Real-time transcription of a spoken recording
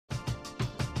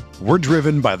We're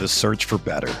driven by the search for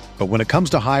better. But when it comes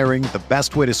to hiring, the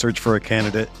best way to search for a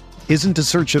candidate isn't to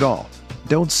search at all.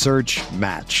 Don't search,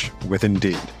 match with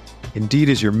Indeed. Indeed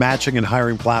is your matching and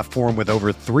hiring platform with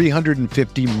over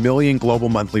 350 million global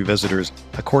monthly visitors,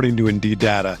 according to Indeed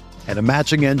data, and a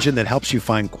matching engine that helps you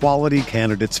find quality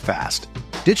candidates fast.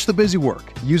 Ditch the busy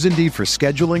work. Use Indeed for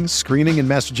scheduling, screening, and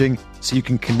messaging so you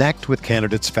can connect with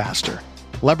candidates faster.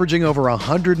 Leveraging over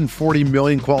 140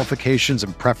 million qualifications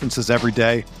and preferences every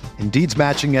day, Indeed's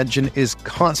matching engine is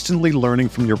constantly learning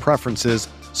from your preferences,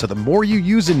 so the more you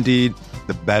use Indeed,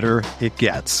 the better it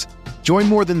gets. Join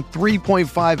more than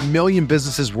 3.5 million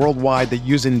businesses worldwide that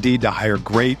use Indeed to hire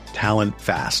great talent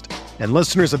fast. And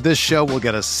listeners of this show will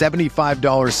get a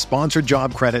 $75 sponsored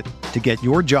job credit to get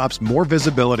your jobs more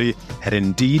visibility at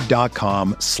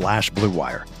Indeed.com/Blue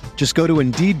Wire. Just go to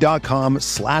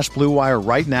Indeed.com/Blue Wire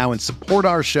right now and support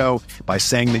our show by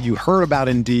saying that you heard about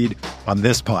Indeed on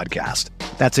this podcast.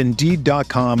 That's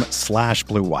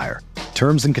Indeed.com/Blue Wire.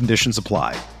 Terms and conditions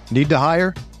apply. Need to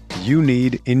hire? You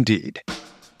need Indeed.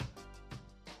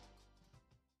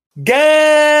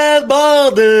 Good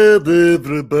morning,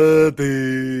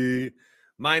 everybody.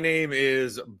 My name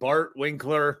is Bart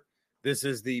Winkler. This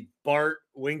is the Bart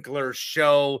Winkler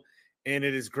Show, and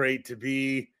it is great to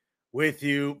be with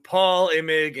you. Paul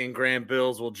Imig and Graham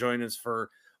Bills will join us for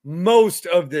most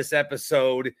of this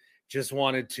episode. Just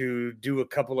wanted to do a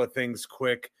couple of things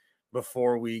quick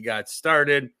before we got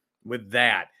started with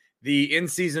that. The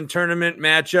in-season tournament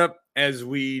matchup, as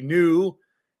we knew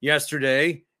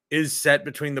yesterday, is set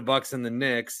between the Bucks and the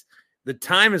Knicks. The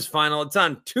time is final. It's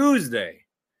on Tuesday.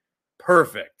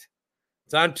 Perfect.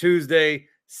 It's on Tuesday,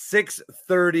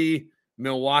 6:30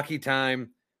 Milwaukee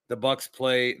time. The Bucks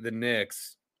play the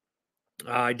Knicks.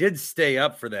 I did stay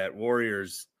up for that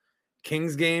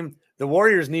Warriors-Kings game. The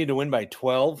Warriors need to win by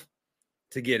 12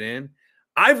 to get in.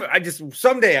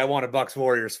 Someday I want a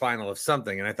Bucks-Warriors final of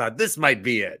something, and I thought this might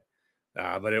be it.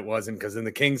 But it wasn't, because then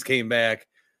the Kings came back,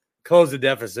 closed the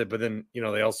deficit, but then,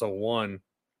 they also won.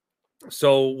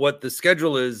 So what the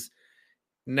schedule is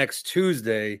next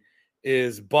Tuesday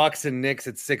is Bucks and Knicks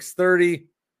at 6:30,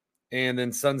 and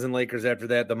then Suns and Lakers after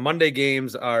that. The Monday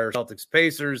games are Celtics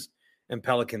Pacers and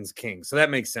Pelicans Kings. So that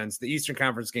makes sense. The Eastern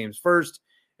Conference games first,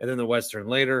 and then the Western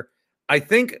later. I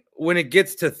think when it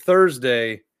gets to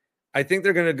Thursday, I think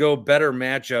they're going to go better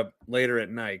matchup later at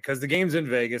night, because the game's in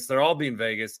Vegas. They'll all be in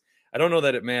Vegas. I don't know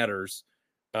that it matters.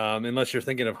 Unless you're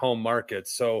thinking of home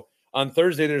markets. So on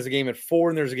Thursday, there's a game at 4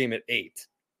 and there's a game at 8.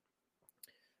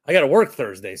 I got to work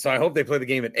Thursday, so I hope they play the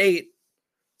game at 8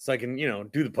 so I can,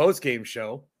 do the post-game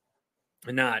show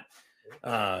and not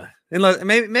unless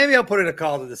maybe I'll put in a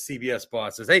call to the CBS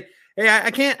bosses. Hey,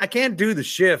 I can't do the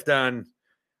shift on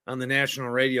the national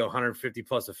radio, 150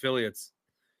 plus affiliates.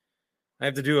 I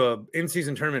have to do a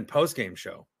in-season tournament post-game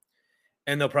show.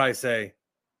 And they'll probably say,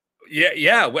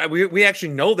 Yeah, we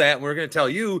actually know that, and we're going to tell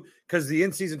you, because the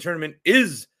in-season tournament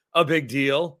is a big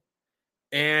deal.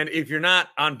 And if you're not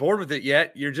on board with it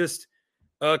yet, you're just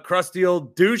a crusty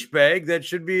old douchebag that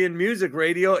should be in music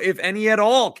radio, if any at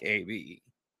all, KB.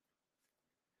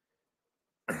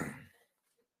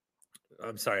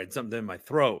 I'm sorry, it's something in my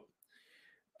throat.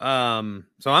 So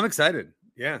I'm excited.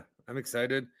 Yeah, I'm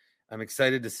excited. I'm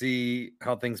excited to see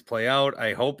how things play out.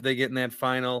 I hope they get in that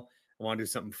final. I want to do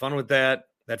something fun with that.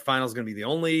 That final is going to be the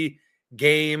only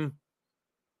game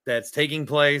that's taking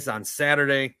place on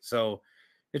Saturday. So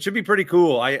it should be pretty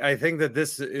cool. I think that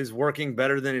this is working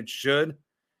better than it should.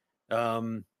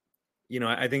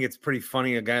 I think it's pretty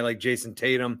funny. A guy like Jason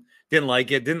Tatum didn't like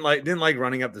it, didn't like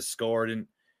running up the score, didn't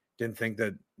think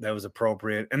that was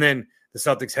appropriate. And then the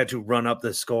Celtics had to run up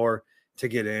the score to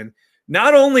get in.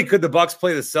 Not only could the Bucks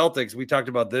play the Celtics, we talked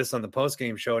about this on the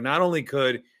postgame show, not only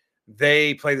could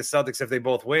they play the Celtics if they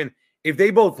both win, if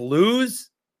they both lose,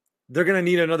 they're going to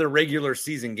need another regular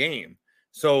season game.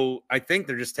 So I think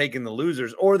they're just taking the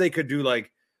losers, or they could do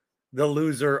like the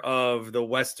loser of the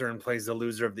Western plays the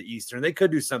loser of the Eastern. They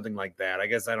could do something like that. I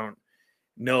guess I don't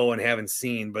know and haven't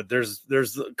seen, but there's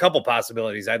a couple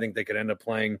possibilities. I think they could end up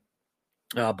playing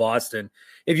Boston.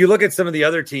 If you look at some of the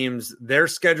other teams, their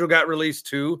schedule got released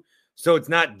too. So it's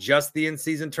not just the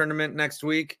in-season tournament next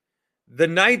week. The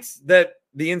nights that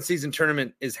the in-season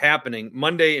tournament is happening,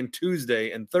 Monday and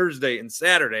Tuesday and Thursday and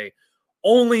Saturday,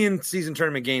 only in-season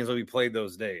tournament games will be played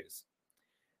those days.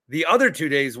 The other 2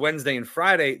 days, Wednesday and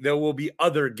Friday, there will be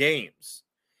other games.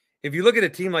 If you look at a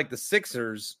team like the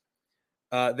Sixers,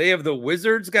 they have the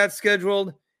Wizards got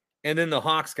scheduled, and then the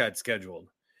Hawks got scheduled.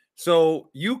 So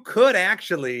you could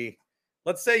actually,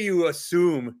 let's say you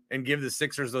assume and give the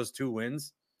Sixers those 2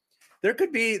 wins. There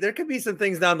could be some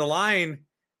things down the line,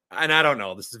 and I don't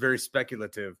know, this is very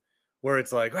speculative, where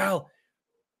it's like, well,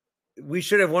 we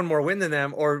should have one more win than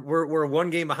them, or we're one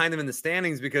game behind them in the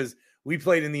standings because we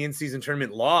played in the in-season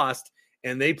tournament, lost,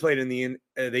 and they played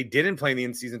they didn't play in the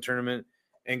in-season tournament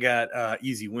and got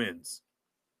easy wins.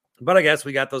 But I guess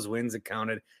we got those wins that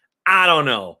counted. I don't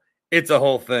know. It's a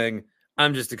whole thing.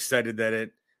 I'm just excited that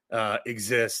it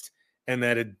exists and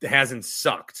that it hasn't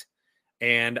sucked.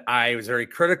 And I was very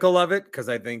critical of it because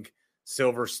I think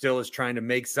Silver still is trying to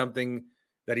make something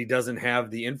that he doesn't have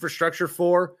the infrastructure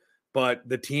for. But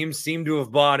the teams seem to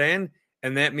have bought in,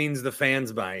 and that means the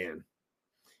fans buy in.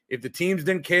 If the teams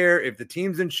didn't care, if the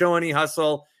teams didn't show any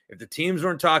hustle, if the teams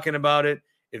weren't talking about it,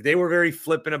 if they were very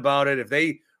flippant about it, if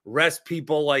they rest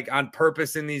people like on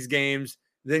purpose in these games,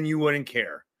 then you wouldn't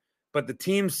care. But the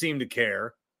teams seem to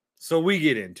care, so we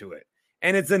get into it.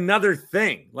 And it's another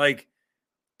thing. Like,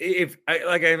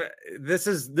 this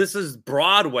is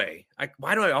Broadway.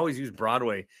 Why do I always use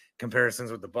Broadway comparisons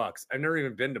with the Bucks? I've never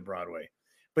even been to Broadway.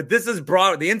 But this is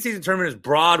Broadway. The in-season tournament is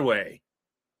Broadway.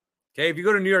 Okay, if you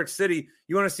go to New York City,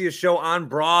 you want to see a show on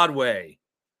Broadway.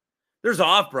 There's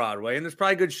off-Broadway, and there's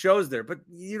probably good shows there. But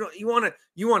you want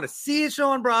to see a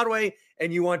show on Broadway,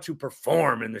 and you want to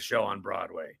perform in the show on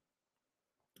Broadway.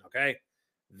 Okay,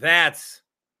 that's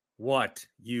what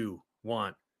you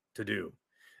want to do.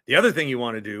 The other thing you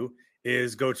want to do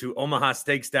is go to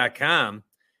omahasteaks.com.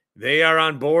 They are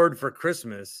on board for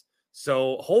Christmas,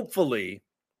 so hopefully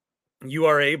you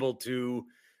are able to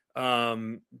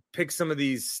pick some of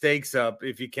these steaks up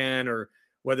if you can, or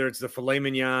whether it's the filet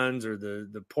mignons or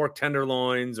the pork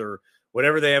tenderloins or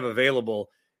whatever they have available.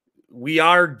 We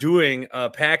are doing a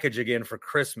package again for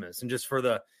Christmas and just for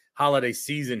the holiday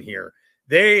season here.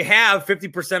 They have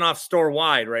 50% off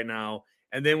store-wide right now.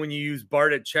 And then when you use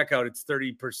BART at checkout, it's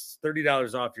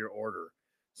 $30 off your order.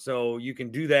 So you can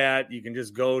do that. You can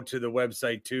just go to the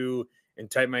website too and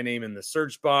type my name in the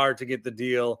search bar to get the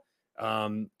deal.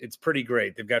 It's pretty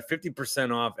great. They've got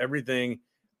 50% off everything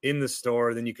in the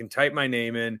store. Then you can type my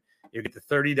name in. You get the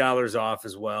 $30 off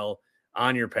as well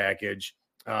on your package.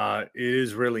 It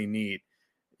is really neat.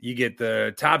 You get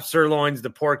the top sirloins, the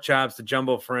pork chops, the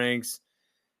jumbo franks,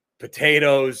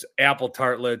 potatoes, apple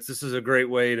tartlets. This is a great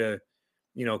way to,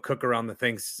 cook around the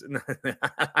things.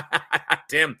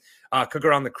 Cook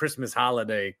around the Christmas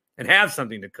holiday and have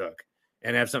something to cook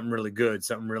and have something really good,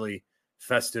 something really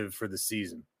festive for the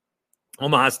season.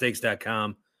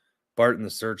 omahasteaks.com, BART in the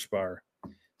search bar.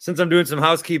 Since I'm doing some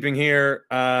housekeeping here,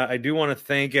 I do want to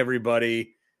thank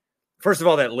everybody, first of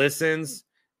all, that listens,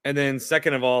 and then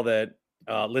second of all, that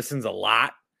listens a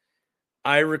lot.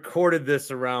 I recorded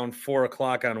this around 4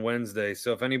 o'clock on Wednesday,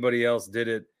 so if anybody else did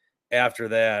it after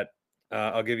that,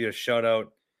 I'll give you a shout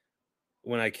out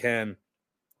when I can.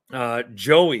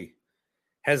 Joey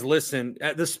has listened.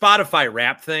 The Spotify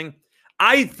rap thing,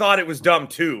 I thought it was dumb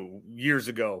too years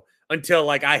ago until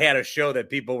I had a show that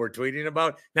people were tweeting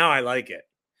about. Now I like it.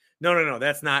 No.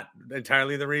 That's not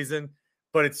entirely the reason,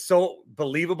 but it's so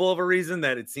believable of a reason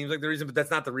that it seems like the reason, but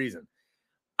that's not the reason.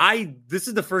 This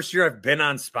is the first year I've been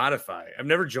on Spotify. I've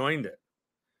never joined it.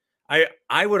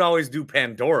 I would always do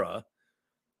Pandora,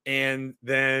 and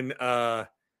then I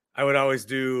would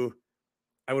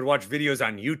watch videos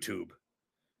on YouTube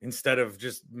instead of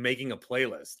just making a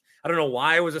playlist. I don't know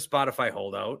why I was a Spotify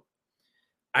holdout.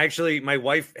 My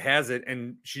wife has it,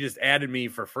 and she just added me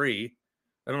for free.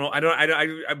 I don't know.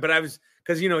 But I was,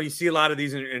 because, you see a lot of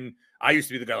these, and I used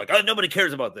to be the guy like, oh, nobody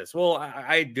cares about this. Well,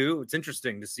 I do. It's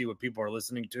interesting to see what people are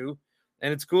listening to.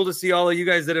 And it's cool to see all of you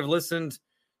guys that have listened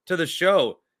to the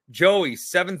show. Joey,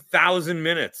 7,000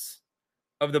 minutes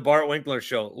of the Bart Winkler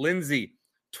Show. Lindsay,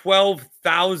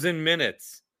 12,000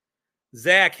 minutes.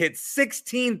 Zach hit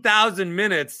 16,000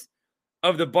 minutes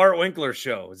of the Bart Winkler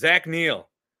Show. Zach Neal,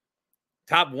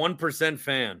 top 1%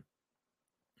 fan.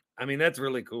 I mean, that's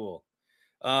really cool.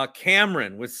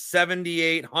 Cameron with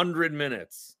 7,800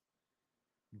 minutes.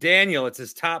 Daniel, it's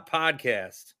his top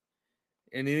podcast.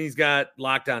 And then he's got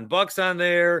Locked On Bucks on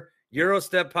there,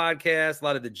 Eurostep podcast, a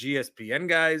lot of the GSPN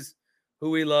guys who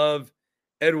we love.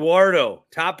 Eduardo,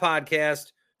 top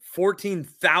podcast,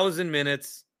 14,000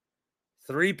 minutes,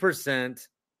 3%.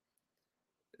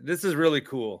 This is really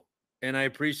cool. And I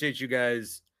appreciate you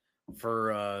guys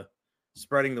for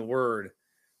spreading the word,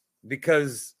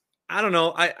 because I don't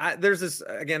know. There's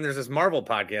this Marvel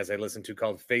podcast I listen to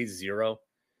called Phase Zero.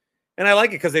 And I like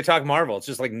it because they talk Marvel. It's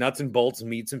just like nuts and bolts,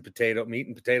 meat and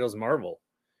potatoes Marvel.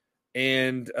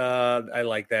 And I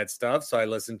like that stuff, so I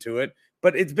listen to it.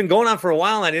 But it's been going on for a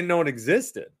while, and I didn't know it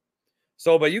existed.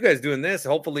 So by you guys doing this,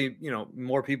 hopefully,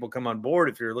 more people come on board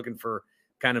if you're looking for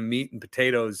kind of meat and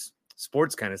potatoes,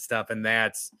 sports kind of stuff. And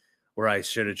that's where I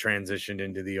should have transitioned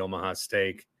into the Omaha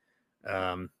Steak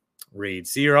Reed.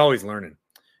 See, you're always learning.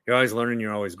 You're always learning.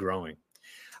 You're always growing.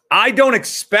 I don't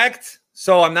expect.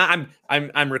 So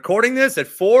I'm recording this at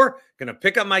 4. Gonna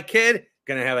pick up my kid.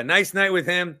 Gonna have a nice night with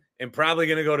him, and probably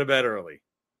gonna go to bed early.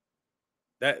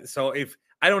 So if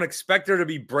I don't expect there to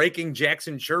be breaking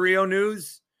Jackson Chourio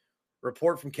news,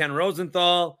 report from Ken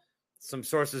Rosenthal, some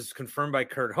sources confirmed by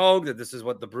Kurt Hogue that this is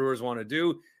what the Brewers want to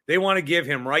do. They want to give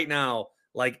him right now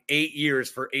like 8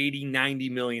 years for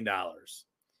 $80-90 million.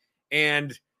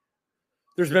 And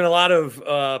there's been a lot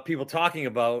of people talking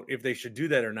about if they should do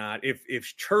that or not, if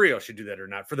Chourio should do that or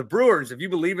not. For the Brewers, if you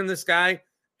believe in this guy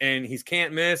and he's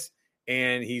can't miss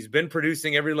and he's been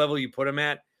producing every level you put him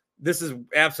at, this is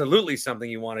absolutely something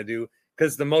you want to do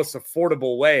because the most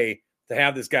affordable way to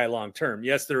have this guy long term.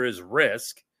 Yes, there is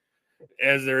risk,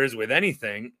 as there is with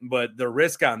anything, but the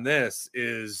risk on this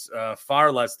is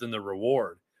far less than the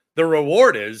reward. The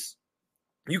reward is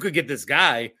you could get this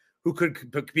guy who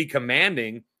could be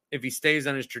commanding, if he stays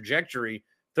on his trajectory,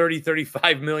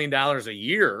 $30-35 million a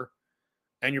year,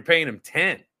 and you're paying him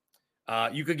 10.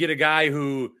 You could get a guy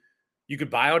who you could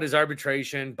buy out his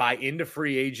arbitration, buy into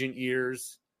free agent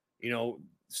years,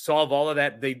 solve all of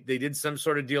that. They did some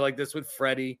sort of deal like this with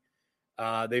Freddie.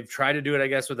 They've tried to do it, I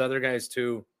guess, with other guys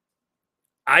too.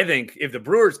 I think if the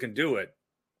Brewers can do it,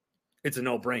 it's a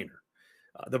no-brainer.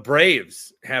 The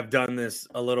Braves have done this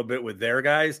a little bit with their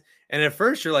guys. And at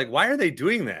first you're like, why are they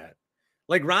doing that?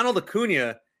 Like Ronald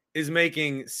Acuna is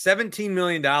making $17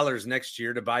 million next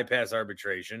year to bypass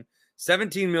arbitration,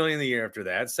 $17 million the year after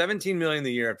that, $17 million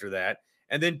the year after that,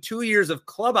 and then 2 years of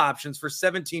club options for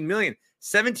 $17 million.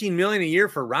 $17 million a year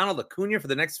for Ronald Acuna for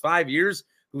the next 5 years,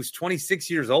 who's 26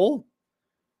 years old.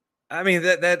 I mean,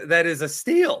 that is a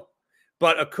steal.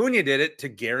 But Acuna did it to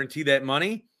guarantee that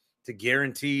money, to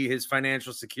guarantee his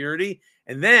financial security.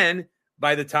 And then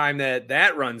by the time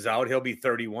that runs out, he'll be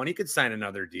 31. He could sign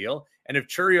another deal. And if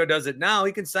Chourio does it now,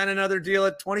 he can sign another deal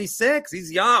at 26.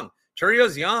 He's young.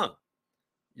 Chourio's young.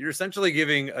 You're essentially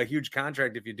giving a huge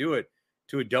contract if you do it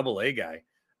to a double-A guy.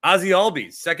 Ozzie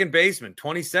Albies, second baseman,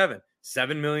 27.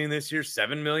 $7 million this year,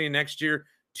 $7 million next year,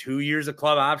 2 years of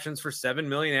club options for $7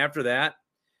 million after that.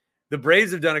 The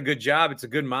Braves have done a good job. It's a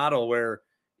good model where,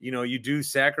 you do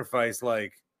sacrifice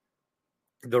like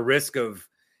the risk of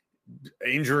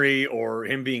injury or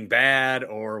him being bad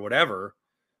or whatever.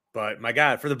 But my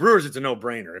God, for the Brewers, it's a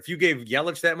no-brainer. If you gave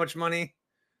Yelich that much money,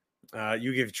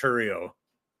 you give Chourio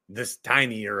this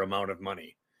tinier amount of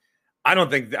money. I don't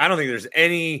think there's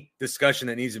any discussion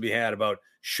that needs to be had about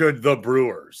should the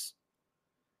Brewers.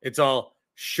 It's all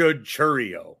should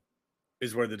Chourio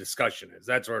is where the discussion is.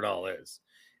 That's where it all is.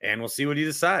 And we'll see what he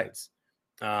decides.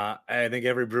 I think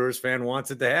every Brewers fan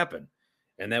wants it to happen.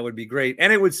 And that would be great.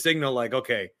 And it would signal like,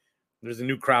 okay, there's a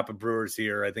new crop of Brewers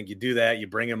here. I think you do that. You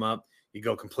bring them up. You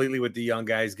go completely with the young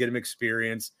guys, get them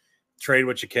experience, trade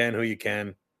what you can, who you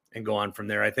can, and go on from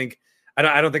there. I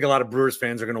don't think a lot of Brewers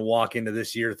fans are going to walk into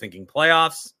this year thinking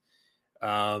playoffs.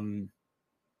 I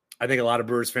think a lot of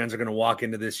Brewers fans are going to walk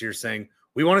into this year saying,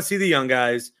 we want to see the young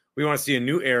guys. We want to see a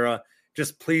new era.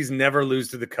 Just please never lose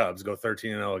to the Cubs. Go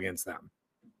 13-0 against them.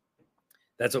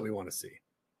 That's what we want to see.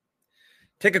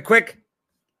 Take a quick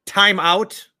time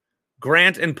out.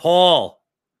 Grant and Paul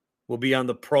will be on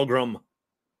the program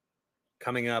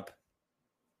coming up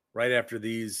right after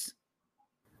these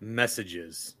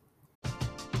messages.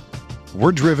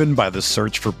 We're driven by the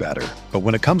search for better. But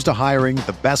when it comes to hiring,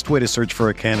 the best way to search for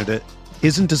a candidate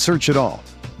isn't to search at all.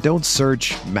 Don't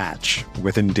search, match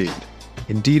with Indeed.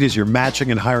 Indeed is your matching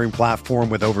and hiring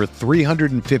platform with over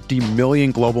 350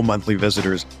 million global monthly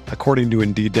visitors, according to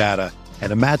Indeed data,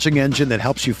 and a matching engine that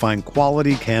helps you find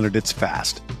quality candidates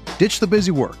fast. Ditch the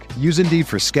busy work. Use Indeed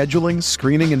for scheduling,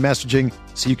 screening, and messaging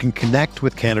so you can connect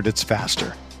with candidates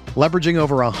faster. Leveraging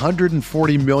over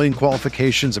 140 million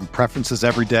qualifications and preferences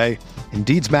every day,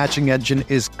 Indeed's matching engine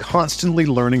is constantly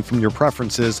learning from your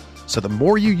preferences, so the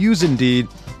more you use Indeed,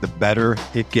 the better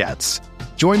it gets.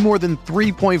 Join more than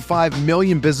 3.5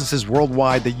 million businesses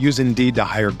worldwide that use Indeed to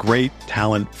hire great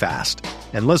talent fast.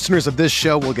 And listeners of this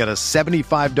show will get a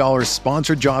 $75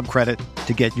 sponsored job credit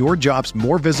to get your jobs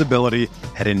more visibility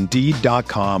at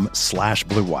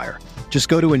Indeed.com/Blue Wire. Just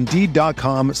go to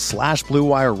Indeed.com/Blue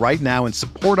Wire right now and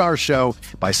support our show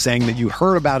by saying that you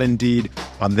heard about Indeed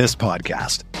on this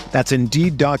podcast. That's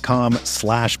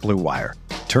Indeed.com/Blue Wire.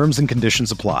 Terms and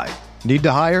conditions apply. Need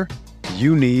to hire?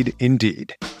 You need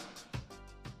Indeed.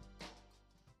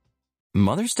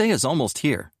 Mother's Day is almost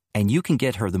here, and you can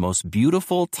get her the most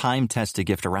beautiful time-tested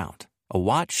gift around. A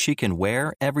watch she can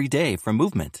wear every day from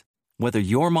Movement. Whether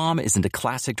your mom is into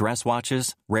classic dress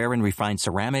watches, rare and refined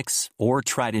ceramics, or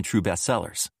tried-and-true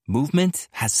bestsellers, Movement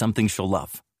has something she'll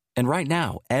love. And right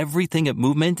now, everything at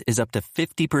Movement is up to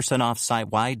 50% off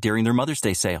site-wide during their Mother's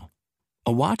Day sale.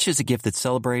 A watch is a gift that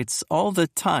celebrates all the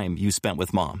time you spent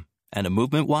with Mom. And a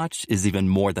Movement watch is even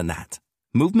more than that.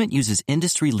 Movement uses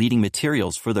industry-leading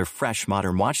materials for their fresh,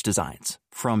 modern watch designs.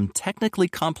 From technically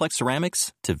complex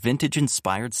ceramics to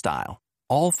vintage-inspired style.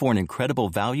 All for an incredible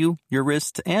value your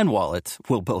wrist and wallet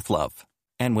will both love.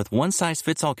 And with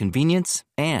one-size-fits-all convenience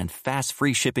and fast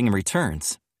free shipping and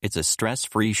returns, it's a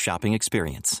stress-free shopping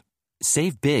experience.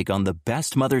 Save big on the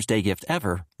best Mother's Day gift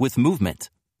ever with Movement.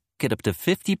 Get up to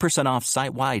 50% off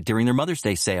site-wide during their Mother's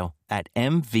Day sale at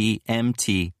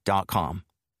MVMT.com.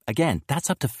 Again,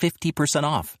 that's up to 50%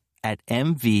 off at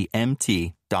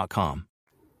MVMT.com.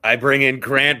 I bring in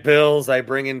Grant Bills. I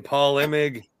bring in Paul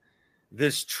Imig.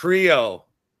 This trio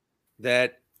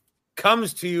that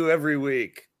comes to you every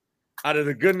week out of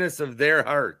the goodness of their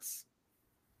hearts.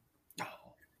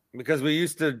 Because we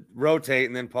used to rotate,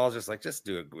 and then Paul's just like, just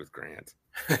do it with Grant.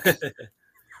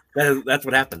 That's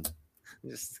what happened.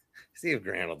 Just see if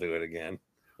Grant will do it again.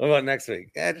 What about next week?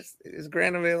 Yeah, is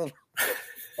Grant available?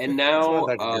 And now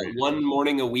one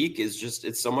morning a week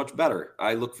it's so much better.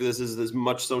 I look for this as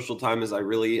much social time as I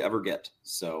really ever get.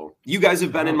 So you guys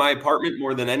have been in my apartment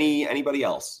more than anybody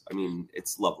else. I mean,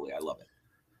 it's lovely. I love it.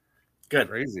 Good.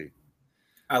 Crazy.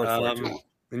 I look forward to it.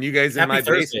 And you guys in my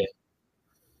Thursday. basement.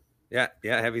 Yeah.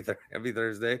 Happy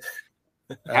Thursday.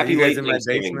 Happy late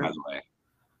Thanksgiving, by the way.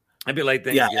 Happy late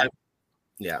Thanksgiving.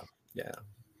 Yeah.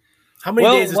 How many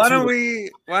days? Why don't we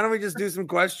just do some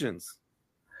questions?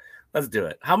 Let's do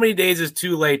it. How many days is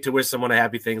too late to wish someone a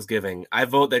happy Thanksgiving? I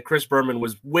vote that Chris Berman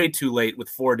was way too late with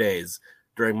 4 days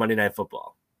during Monday Night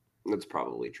Football. That's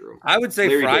probably true. I would say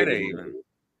Larry Friday even.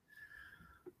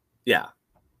 Yeah.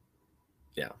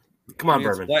 Come on,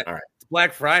 Berman. All right. It's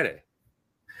Black Friday.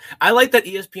 I like that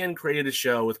ESPN created a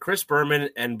show with Chris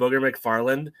Berman and Booger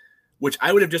McFarland, which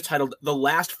I would have just titled The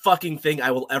Last Fucking Thing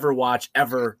I Will Ever Watch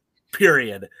Ever,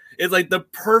 period. It's like the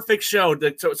perfect show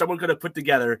that someone could have put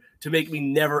together to make me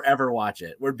never, ever watch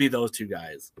it. Would be those two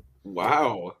guys.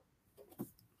 Wow.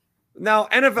 Now,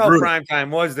 NFL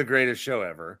Primetime was the greatest show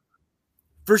ever.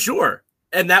 For sure.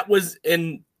 And that was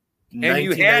in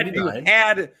 1999. And you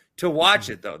had to watch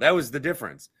it, though. That was the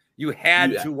difference. You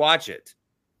had to watch it.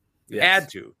 You had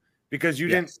to. Because you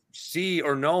didn't see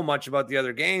or know much about the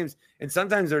other games. And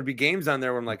sometimes there would be games on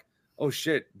there where I'm like, oh,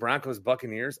 shit, Broncos,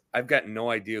 Buccaneers. I've got no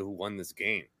idea who won this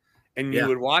game. And you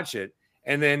would watch it.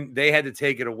 And then they had to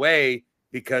take it away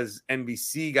because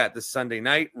NBC got the Sunday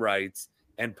night rights.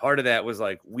 And part of that was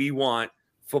like, we want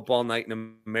Football Night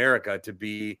in America to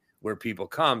be where people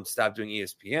come. Stop doing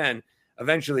ESPN.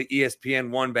 Eventually, ESPN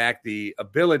won back the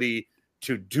ability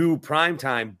to do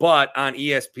primetime, but on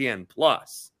ESPN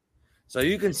Plus. So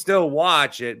you can still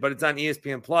watch it, but it's on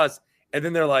ESPN Plus. And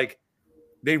then they're like,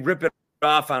 they rip it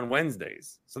off on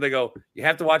Wednesdays. So they go, you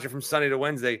have to watch it from Sunday to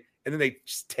Wednesday. And then they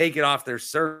just take it off their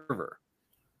server,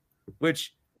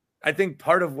 which I think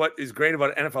part of what is great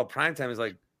about NFL primetime is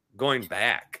like going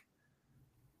back.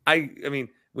 I mean,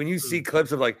 when you see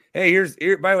clips of like, hey,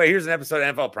 by the way, here's an episode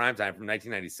of NFL primetime from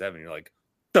 1997. You're like,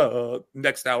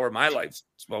 next hour of my life's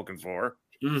spoken for.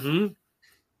 Mm-hmm.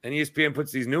 And ESPN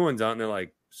puts these new ones out, and they're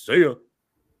like, see ya.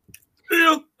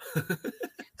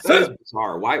 That is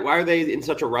bizarre. Why are they in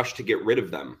such a rush to get rid of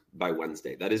them by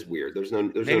Wednesday? That is weird. There's no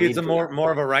maybe it's a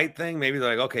more of a right thing. Maybe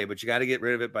they're like, okay, but you got to get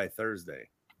rid of it by Thursday.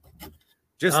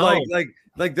 Just like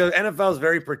the NFL is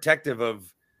very protective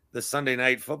of the Sunday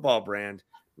night football brand.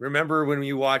 Remember when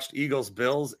you watched Eagles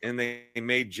Bills and they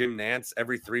made Jim Nantz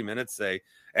every 3 minutes say,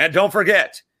 and don't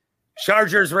forget,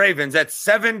 Chargers Ravens at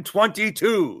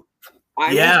 7:22. I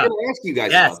was going to ask you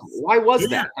guys about that. Why was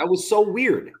that? That was so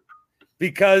weird.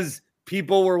 Because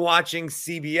people were watching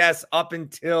CBS up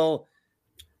until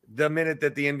the minute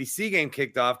that the NBC game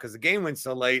kicked off because the game went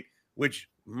so late, which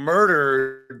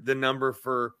murdered the number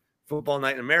for Football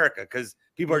Night in America because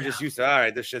people are just used to, all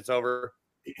right, this shit's over.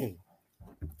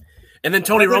 And then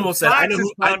Tony Romo said, I know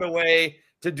who found a way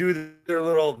to do their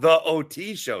little The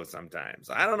OT show sometimes.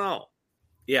 I don't know.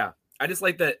 Yeah. I just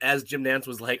like that as Jim Nantz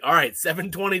was like, all right,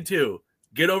 7:22,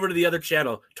 get over to the other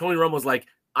channel. Tony Romo was like,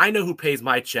 I know who pays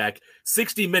my check.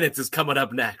 60 Minutes is coming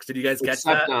up next. Did you guys catch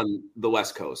that? Except on the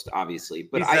West Coast, obviously.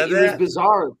 But it was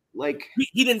bizarre. Like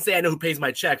he didn't say I know who pays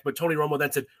my check, but Tony Romo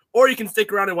then said, or you can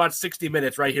stick around and watch 60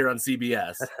 Minutes right here on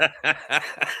CBS.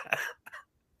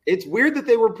 It's weird that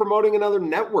they were promoting another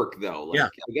network, though. Like, yeah.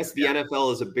 I guess the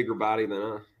NFL is a bigger body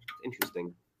than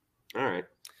interesting. All right.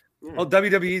 Yeah. Well,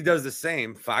 WWE does the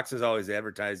same. Fox is always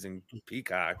advertising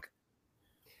Peacock.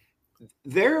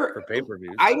 For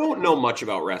pay-per-views. I don't know much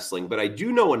about wrestling, but I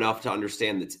do know enough to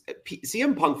understand that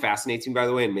CM Punk fascinates me, by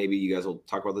the way, and maybe you guys will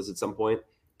talk about this at some point.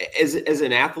 as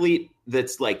an athlete,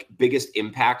 that's like biggest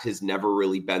impact has never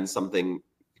really been something.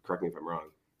 Correct me if I'm wrong.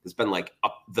 It's been like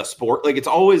the sport. Like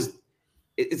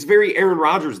it's very Aaron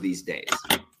Rodgers these days,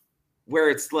 where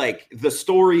it's like the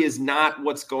story is not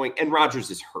what's going. And Rodgers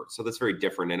is hurt, so that's very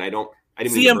different. And I didn't.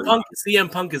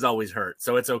 CM Punk is always hurt,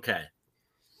 so it's okay.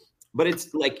 But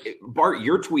it's like, Bart,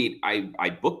 your tweet, I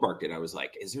bookmarked it. I was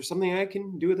like, is there something I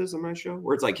can do with this on my show?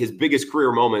 Where it's like his biggest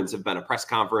career moments have been a press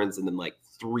conference and then like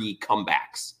 3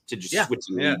 comebacks to just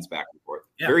switching leads back and forth.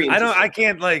 Yeah. Very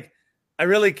interesting. I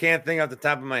really can't think off the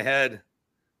top of my head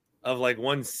of like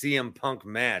one CM Punk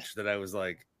match that I was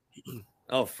like,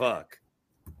 oh, fuck.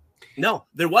 No,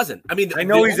 there wasn't. I mean, I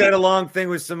know he's had a long thing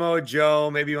with Samoa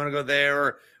Joe. Maybe you want to go there.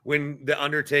 Or when The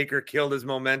Undertaker killed his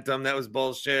momentum. That was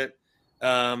bullshit.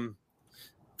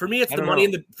 For me, it's Money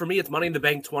in the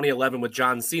Bank 2011 with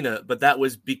John Cena, but that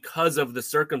was because of the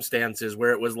circumstances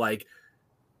where it was like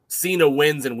Cena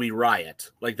wins and we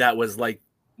riot. Like that was like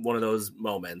one of those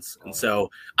moments. And so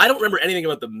I don't remember anything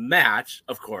about the match,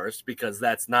 of course, because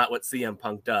that's not what CM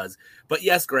Punk does. But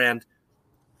yes, Grant,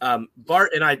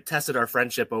 Bart and I tested our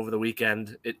friendship over the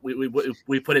weekend.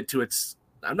 We put it to its.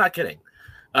 I'm not kidding.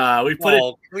 We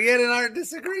had an art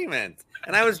disagreement,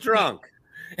 and I was drunk.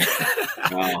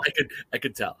 I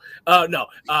could tell. No.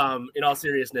 In all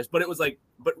seriousness, but it was like,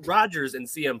 but Rodgers and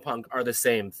CM Punk are the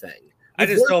same thing. I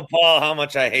just told Paul how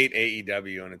much I hate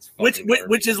AEW, and it's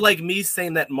which is like me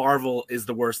saying that Marvel is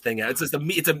the worst thing. It's just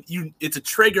it's a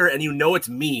trigger, and you know it's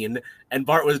mean. And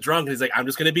Bart was drunk, and he's like, "I'm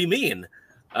just going to be mean."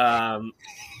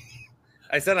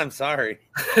 I said I'm sorry.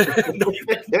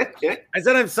 I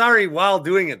said I'm sorry while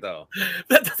doing it, though.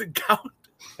 That doesn't count.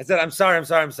 I said I'm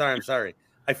sorry.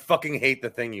 I fucking hate the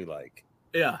thing you like.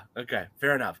 Yeah. Okay.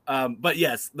 Fair enough. But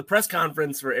yes, the press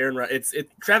conference for Aaron.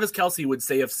 Travis Kelce would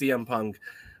say of CM Punk,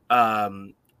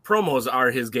 promos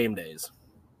are his game days.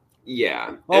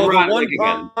 Yeah.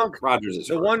 Rodgers is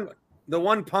the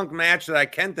one Punk match that I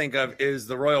can think of is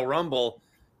the Royal Rumble,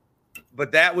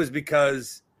 but that was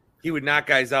because he would knock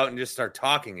guys out and just start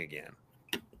talking again.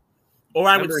 Or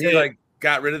I would say he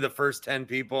got rid of the first 10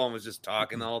 people and was just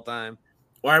talking the whole time.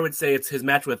 Or I would say it's his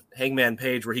match with Hangman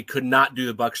Page where he could not do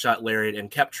the buckshot lariat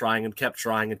and kept trying and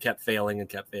kept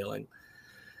failing.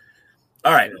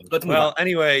 All right, let's move on.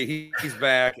 Anyway, he's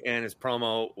back and his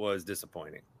promo was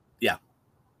disappointing. Yeah.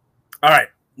 All right,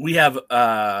 we have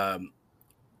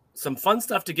some fun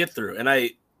stuff to get through, and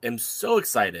I am so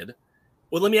excited.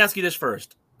 Well, let me ask you this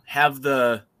first: Have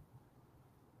the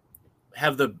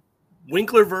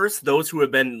Winklerverse, those who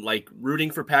have been like rooting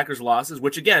for Packers losses,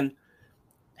 which again,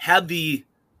 had the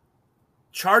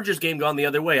Chargers game gone the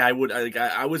other way, I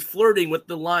was flirting with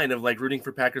the line of like rooting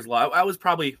for Packers law. I was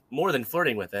probably more than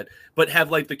flirting with it, but have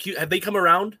they come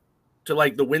around to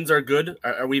like the wins are good?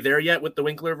 Are we there yet with the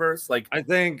Winklerverse? Like, I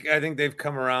think they've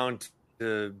come around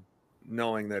to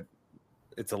knowing that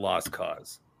it's a lost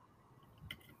cause.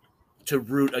 To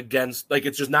root against, like,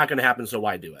 it's just not going to happen. So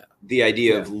why do it? The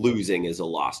idea of losing is a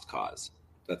lost cause.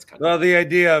 That's the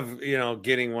idea of,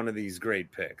 getting one of these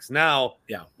great picks. Now,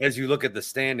 as you look at the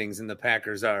standings and the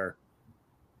Packers are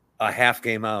a half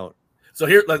game out. So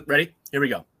ready? Here we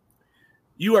go.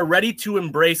 You are ready to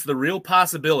embrace the real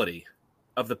possibility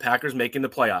of the Packers making the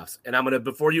playoffs. And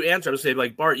before you answer, I'm going to say,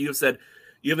 like, Bart, you have said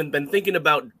you haven't been thinking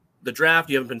about the draft.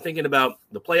 You haven't been thinking about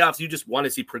the playoffs. You just want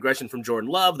to see progression from Jordan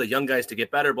Love, the young guys to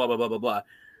get better, blah, blah, blah, blah, blah.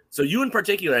 So you in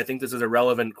particular, I think this is a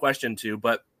relevant question too,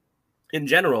 but in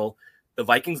general, the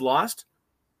Vikings lost.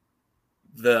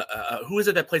 Who is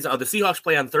it that plays? The Seahawks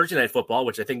play on Thursday Night Football,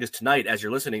 which I think is tonight as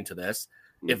you're listening to this.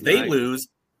 If they lose,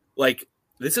 like,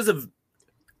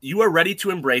 you are ready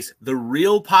to embrace the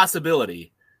real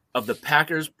possibility of the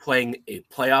Packers playing a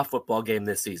playoff football game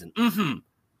this season. Mm-hmm.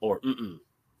 Or mm-mm.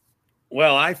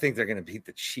 Well, I think they're going to beat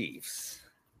the Chiefs.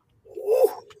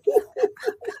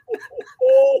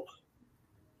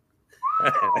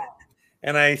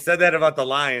 And I said that about the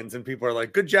Lions, and people are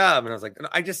like, good job. And I was like,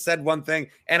 I just said one thing,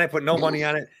 and I put no money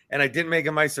on it, and I didn't make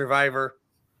it my survivor.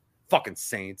 Fucking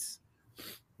Saints.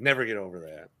 Never get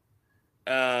over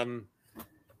that.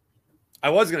 I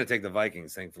was going to take the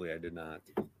Vikings. Thankfully, I did not.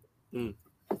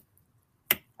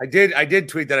 I did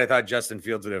tweet that I thought Justin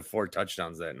Fields would have 4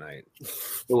 touchdowns that night.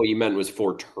 What you meant was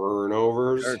 4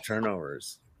 turnovers? Or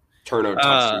turnovers. Turnover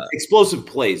touchdowns. Explosive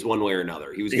plays one way or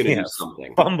another. He was going to do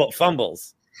something.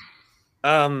 Fumbles.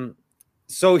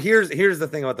 So here's the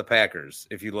thing about the Packers.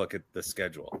 If you look at the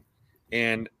schedule,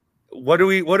 and who do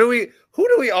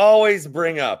we always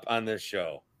bring up on this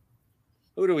show?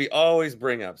 Who do we always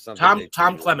bring up?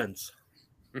 Tom Clemens.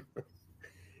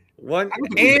 One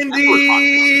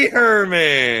Andy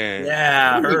Herman.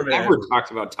 Yeah, Herman. Never talked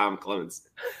about Tom Clements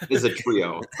as a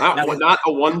trio. Not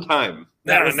a one time.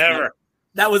 Never.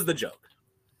 That was the joke.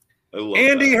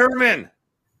 Andy Herman,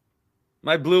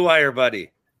 my Blue Wire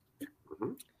buddy.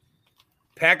 Mm-hmm.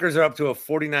 Packers are up to a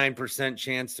 49%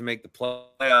 chance to make the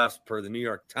playoffs per the New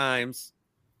York Times.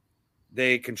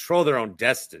 They control their own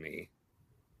destiny.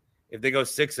 If they go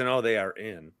 6-0, they are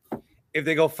in. If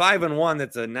they go 5-1,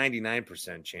 that's a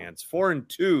 99% chance.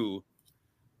 4-2,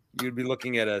 you'd be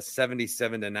looking at a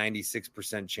 77 to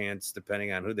 96% chance,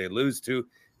 depending on who they lose to.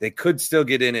 They could still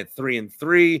get in at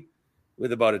 3-3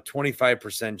 with about a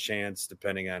 25% chance,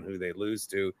 depending on who they lose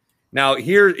to. Now,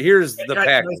 here's the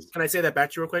Packers. Can I say that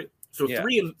back to you real quick? So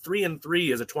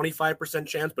 3-3 is a 25%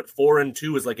 chance, but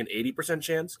 4-2 is like an 80%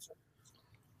 chance.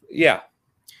 Yeah.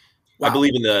 Wow. I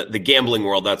believe in the gambling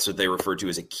world, that's what they refer to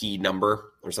as a key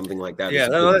number or something like that. Yeah,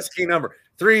 that's a key number.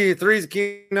 3 is a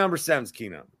key number, 7 is a key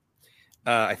number.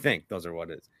 I think those are what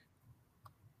it is.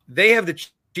 They have the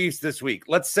Chiefs this week.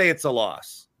 Let's say it's a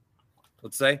loss.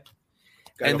 Let's say.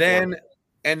 And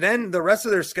then the rest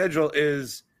of their schedule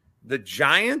is the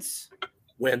Giants.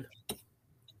 Win.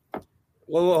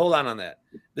 Well, hold on that.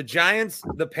 The Giants,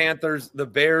 the Panthers, the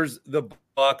Bears, the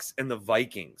Bucks, and the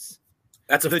Vikings.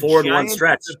 That's a 4-1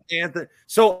 stretch.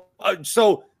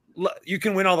 So you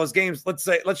can win all those games. Let's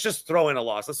just throw in a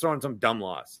loss. Let's throw in some dumb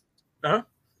loss. Uh-huh.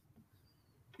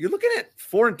 You're looking at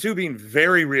 4-2 being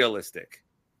very realistic,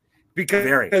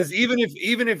 because even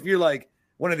if you're like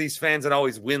one of these fans that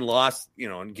always win loss,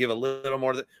 and give a little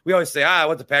more. We always say,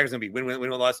 what the Packers gonna be win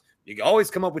loss. You always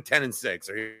come up with 10-6,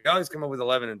 or you always come up with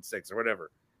 11-6, or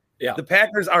whatever. Yeah, the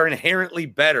Packers are inherently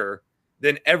better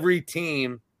than every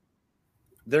team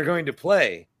they're going to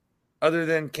play, other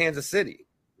than Kansas City.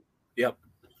 Yep.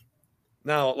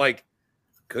 Now,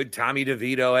 could Tommy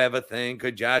DeVito have a thing?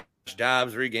 Could Josh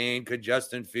Dobbs regain? Could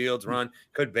Justin Fields run?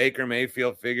 Could Baker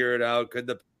Mayfield figure it out? Could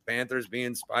the Panthers be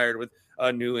inspired with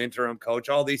a new interim coach?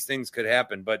 All these things could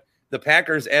happen. But the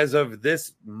Packers, as of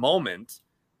this moment,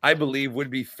 I believe would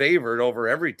be favored over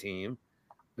every team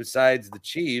besides the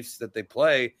Chiefs that they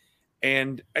play.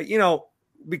 And,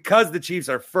 because the Chiefs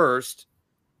are first,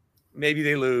 maybe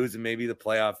they lose and maybe the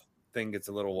playoff thing gets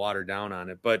a little watered down on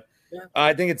it. But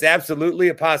I think it's absolutely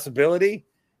a possibility.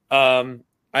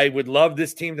 I would love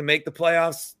this team to make the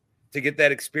playoffs, to get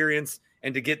that experience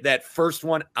and to get that first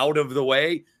one out of the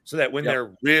way so that when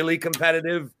they're really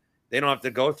competitive, they don't have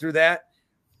to go through that.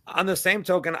 On the same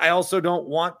token, I also don't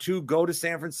want to go to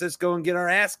San Francisco and get our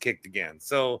ass kicked again.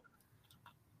 So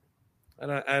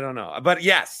I don't know. But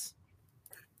yes,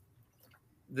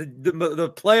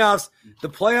 the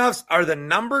playoffs are the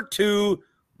number 2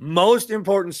 most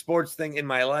important sports thing in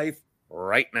my life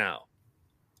right now.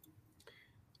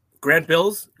 Grant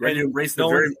Bills, ready to embrace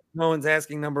the no one's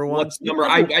asking number 1. What's number?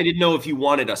 I didn't know if you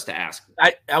wanted us to ask.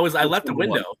 I left a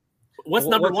window. What's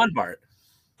number 1, Bart?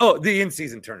 Oh, the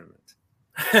in-season tournament.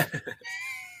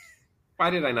 Why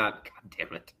did I not? God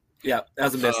damn it. Yeah, that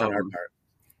was a miss on our part.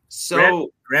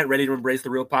 So Grant, ready to embrace the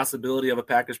real possibility of a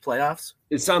Packers playoffs?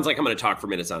 It sounds like I'm going to talk for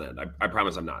minutes on it. I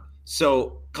promise I'm not.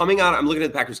 So I'm looking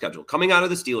at the Packers schedule. Coming out of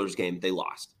the Steelers game, they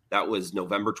lost. That was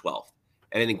November 12th.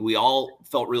 And I think we all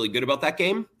felt really good about that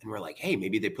game. And we're like, hey,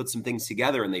 maybe they put some things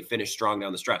together and they finished strong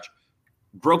down the stretch.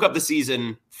 Broke up the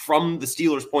season from the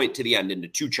Steelers' point to the end into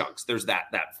 2 chunks. There's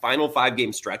that final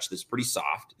 5-game stretch that's pretty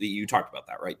soft. You talked about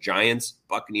that, right? Giants,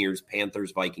 Buccaneers,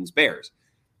 Panthers, Vikings, Bears.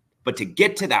 But to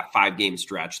get to that 5-game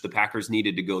stretch, the Packers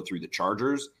needed to go through the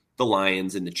Chargers, the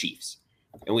Lions, and the Chiefs.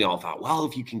 And we all thought, well,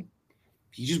 if you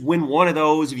just win one of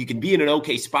those, if you can be in an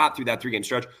okay spot through that 3-game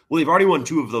stretch, well, they've already won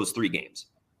 2 of those 3 games.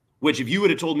 Which, if you would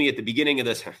have told me at the beginning of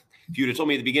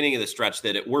the stretch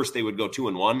that at worst they would go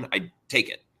 2-1, I'd take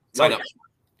it. Sign up.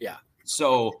 Yeah.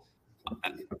 So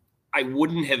I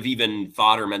wouldn't have even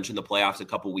thought or mentioned the playoffs a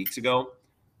couple weeks ago,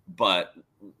 but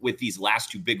with these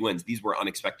last 2 big wins, these were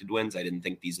unexpected wins. I didn't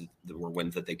think these were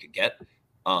wins that they could get.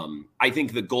 I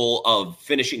think the goal of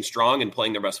finishing strong and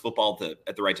playing their best football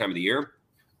at the right time of the year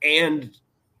and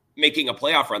making a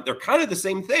playoff run, they're kind of the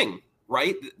same thing,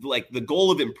 right? Like the goal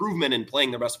of improvement and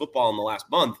playing their best football in the last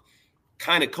month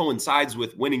kind of coincides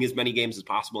with winning as many games as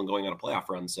possible and going on a playoff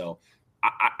run. So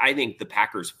I think the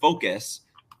Packers' focus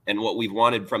and what we've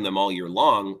wanted from them all year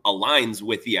long aligns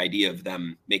with the idea of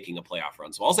them making a playoff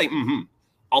run. So I'll say,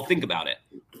 I'll think about it,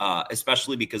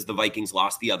 especially because the Vikings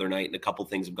lost the other night and a couple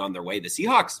things have gone their way. The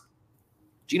Seahawks,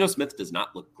 Geno Smith does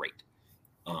not look great.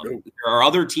 There are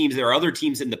other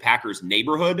teams in the Packers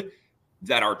neighborhood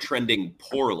that are trending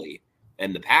poorly.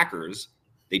 And the Packers,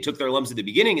 They took their lumps at the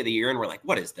beginning of the year and we're like,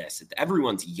 what is this?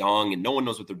 Everyone's young and no one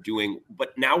knows what they're doing.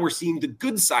 But now we're seeing the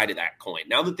good side of that coin.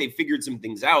 Now that they've figured some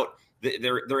things out,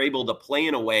 they're able to play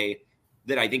in a way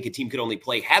that I think a team could only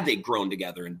play had they grown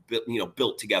together and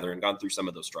built together and gone through some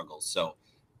of those struggles. So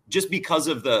just because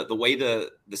of the way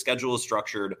the schedule is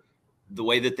structured, the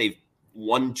way that they've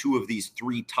won 2 of these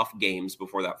 3 tough games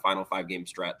before that final 5-game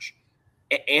stretch,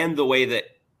 and the way that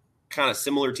kind of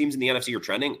similar teams in the NFC are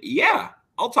trending, yeah,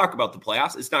 I'll talk about the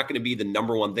playoffs. It's not going to be the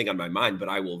number one thing on my mind, but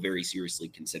I will very seriously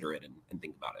consider it and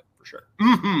think about it for sure.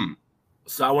 Mm-hmm.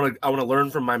 So I want to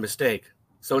learn from my mistake.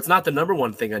 So it's not the number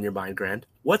one thing on your mind, Grant.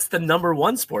 What's the number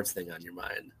one sports thing on your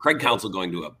mind? Craig Counsell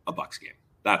going to a Bucks game.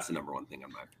 That's the number one thing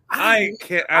on my mind. I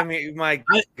can't. I mean, my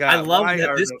God, I love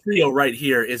that this trio right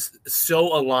here is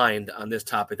so aligned on this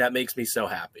topic. That makes me so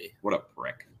happy. What a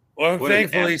prick. Well,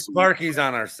 thankfully, Sparky's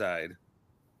on our side.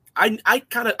 I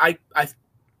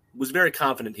was very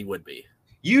confident he would be.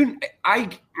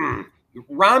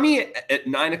 Rami at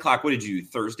 9:00. What did you do?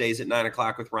 Thursdays at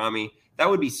 9:00 with Rami? That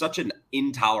would be such an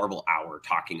intolerable hour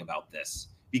talking about this,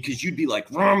 because you'd be like,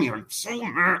 Rami, I'm so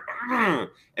mad.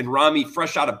 And Rami,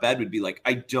 fresh out of bed, would be like,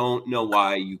 I don't know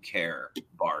why you care,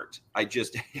 Bart. I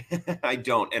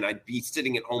don't. And I'd be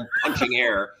sitting at home punching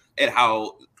air at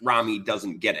how Rami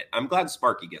doesn't get it. I'm glad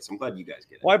Sparky gets it. I'm glad you guys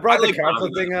get it. Well, I brought the Counsell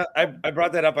thing up. I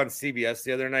brought that up on CBS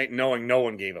the other night, knowing no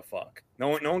one gave a fuck. No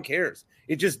one cares.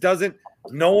 It just doesn't.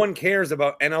 No one cares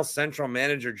about NL Central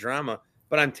manager drama.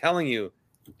 But I'm telling you,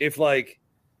 if like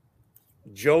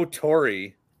Joe Torre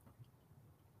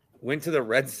went to the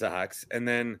Red Sox and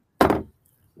then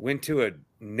went to a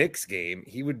Knicks game,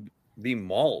 he would be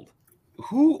mauled.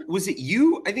 Who was it?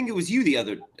 You? I think it was you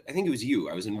I think it was you.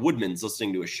 I was in Woodman's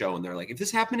listening to a show and they're like, if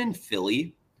this happened in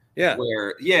Philly,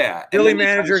 Philly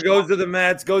manager goes to the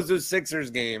Mets, goes to a Sixers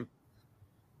game.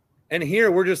 And here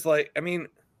we're just like, I mean,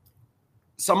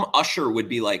 some usher would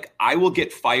be like, I will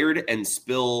get fired and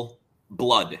spill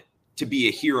blood to be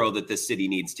a hero that this city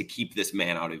needs to keep this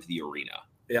man out of the arena.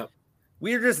 Yeah.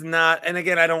 We're just not, and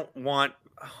again, I don't want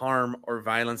harm or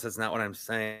violence. That's not what I'm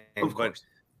saying. But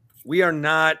we are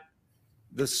not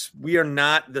the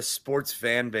sports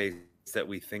fan base that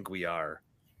we think we are.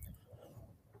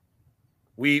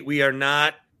 We are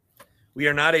not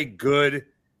a good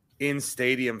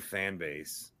in-stadium fan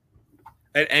base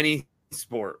at any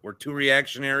sport. We're too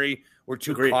reactionary. We're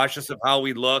too cautious of how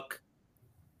we look.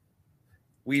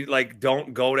 We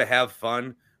don't go to have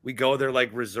fun. We go there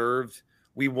reserved.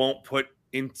 We won't put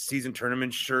in-season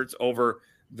tournament shirts over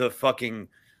the fucking,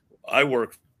 I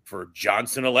work for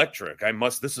Johnson Electric.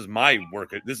 This is my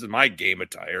work. This is my game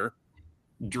attire.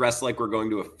 Dress like we're going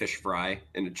to a fish fry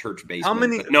in a church basement.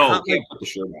 Can't put the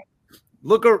shirt on.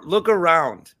 Look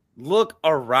around. Look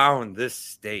around this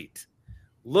state.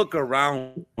 Look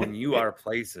around when you are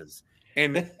places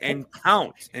and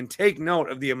count and take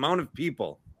note of the amount of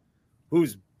people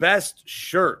whose best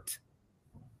shirt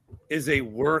is a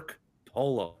work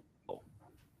polo.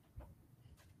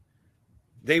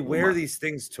 They wear these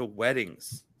things to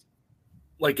weddings.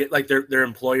 Like their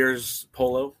employer's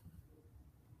polo?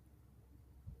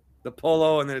 The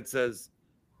polo, and then it says,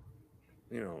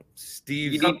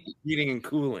 Steve's Heating and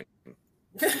Cooling.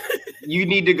 You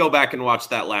need to go back and watch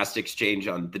that last exchange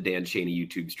on the Dan Chaney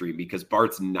YouTube stream, because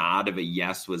Bart's nod of a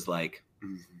yes was like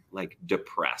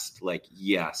depressed. Like,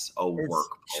 yes, work polo.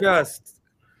 Just,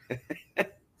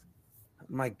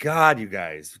 my God, you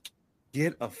guys,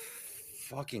 get a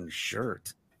fucking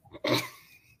shirt.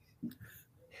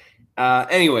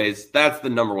 Anyways, that's the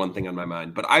number one thing on my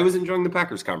mind. But I was enjoying the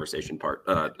Packers conversation part,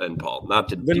 and Paul, not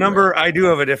to the number. I do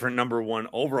have a different number one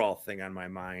overall thing on my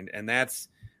mind, and that's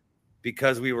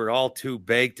because we were all too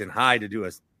baked and high to do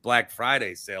a Black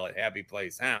Friday sale at Happy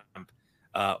Place Hemp.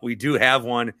 We do have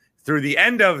one through the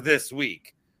end of this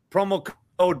week. Promo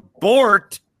code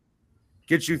BORT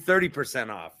gets you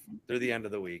 30% off through the end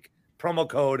of the week. Promo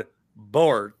code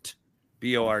BORT,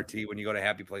 B-O-R-T, when you go to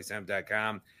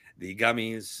happyplacehemp.com. The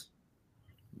gummies,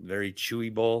 very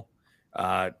chewy bowl.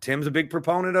 Tim's a big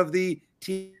proponent of the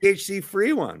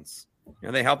THC-free ones.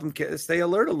 They help him stay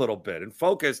alert a little bit and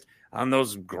focused on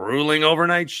those grueling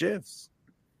overnight shifts.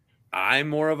 I'm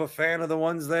more of a fan of the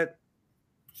ones that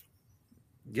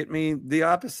get me the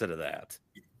opposite of that.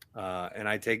 And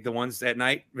I take the ones at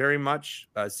night very much,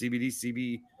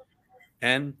 CBD,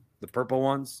 CBN, the purple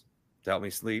ones to help me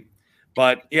sleep.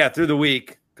 But yeah, through the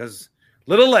week, because a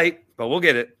little late, but we'll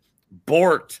get it.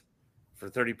 BORT for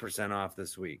 30% off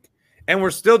this week. And we're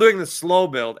still doing the slow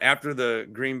build after the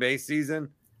Green Bay season.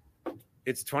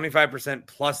 It's 25%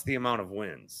 plus the amount of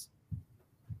wins.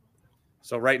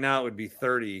 So right now it would be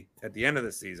 30 at the end of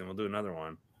the season. We'll do another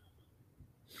one.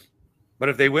 But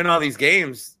if they win all these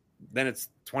games, then it's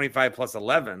 25 plus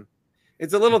 11.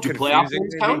 It's a little confusing. Playoff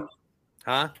wins count?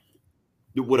 Huh?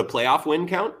 Would a playoff win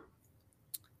count?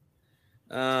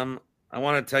 I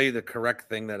want to tell you the correct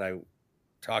thing that I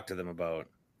talked to them about.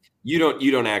 You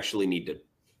don't actually need to.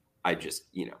 I just,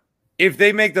 If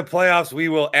they make the playoffs, we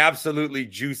will absolutely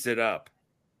juice it up.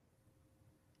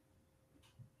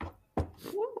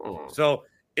 So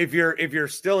if you're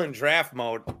still in draft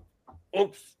mode,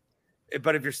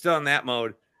 but if you're still in that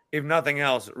mode, if nothing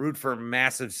else, root for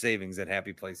massive savings at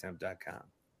happyplacehemp.com.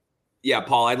 Yeah,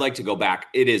 Paul, I'd like to go back.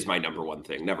 It is my number one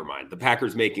thing. Never mind. The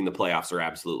Packers making the playoffs are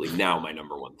absolutely now my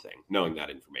number one thing. Knowing that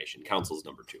information. Council's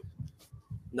number 2.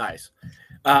 Nice.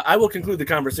 I will conclude the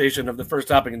conversation of the first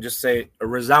topic and just say a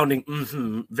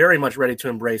resounding very much ready to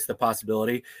embrace the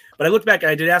possibility. But I looked back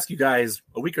and I did ask you guys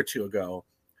a week or two ago,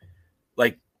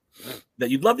 like, that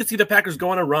you'd love to see the Packers go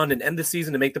on a run and end the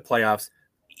season to make the playoffs,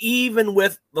 even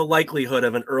with the likelihood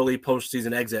of an early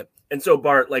postseason exit. And so,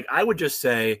 Bart, like, I would just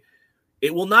say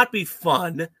it will not be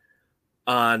fun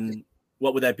on,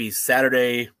 what would that be,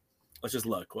 Saturday? Let's just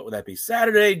look. What would that be?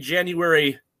 Saturday,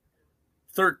 January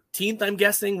 13th, I'm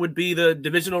guessing, would be the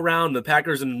divisional round. The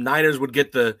Packers and Niners would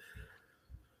get the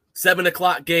 7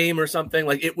 o'clock game or something.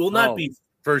 Like, it will not be.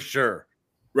 For sure.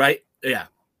 Right? Yeah.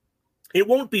 It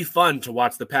won't be fun to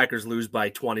watch the Packers lose by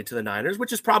 20 to the Niners,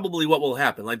 which is probably what will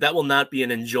happen. Like, that will not be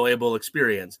an enjoyable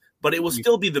experience, but it will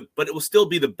still be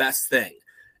the best thing.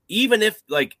 Even if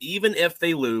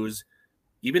they lose,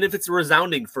 even if it's a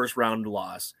resounding first round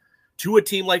loss to a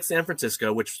team like San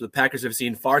Francisco, which the Packers have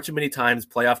seen far too many times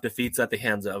playoff defeats at the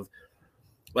hands of,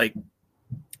 like,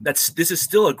 this is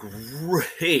still a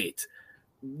great,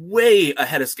 way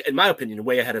ahead of, in my opinion,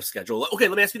 way ahead of schedule. Okay,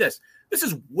 let me ask you this. This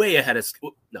is way ahead of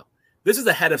this is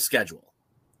ahead of schedule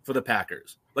for the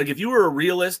Packers. Like, if you were a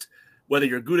realist, whether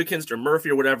you're Gutekunst or Murphy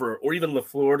or whatever, or even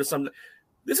LaFleur to some,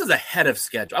 this is ahead of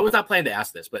schedule. I was not planning to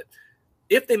ask this, but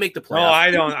if they make the playoffs, no, I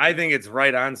don't. I think it's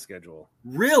right on schedule.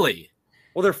 Really?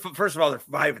 Well, first of all, they're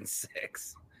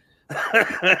 5-6.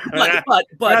 but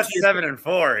not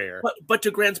 7-4 here. But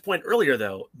to Grant's point earlier,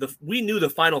 though, we knew the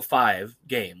final 5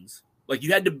 games. Like,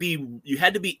 you had to be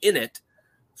in it.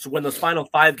 So when those final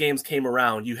 5 games came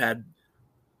around, you had,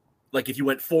 like, if you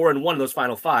went 4-1 in those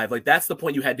final 5, like, that's the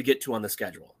point you had to get to on the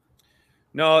schedule.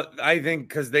 No, I think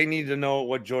because they need to know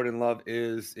what Jordan Love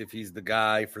is, if he's the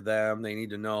guy for them. They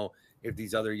need to know if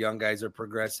these other young guys are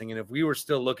progressing. And if we were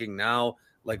still looking now,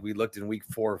 like we looked in week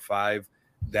 4 or 5,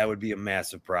 that would be a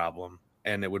massive problem.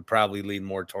 And it would probably lean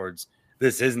more towards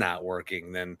this is not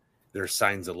working than there's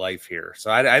signs of life here. So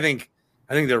I think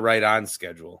they're right on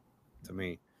schedule to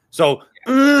me. So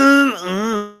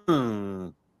I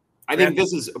think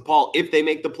this is, Paul, if they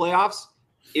make the playoffs,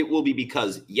 it will be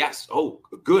because, yes,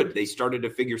 good. They started to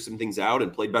figure some things out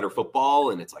and played better football.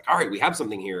 And it's like, all right, we have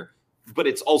something here. But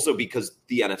it's also because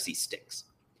the NFC stinks.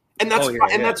 And that's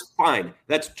that's fine.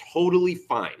 That's totally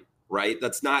fine, right?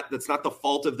 That's not the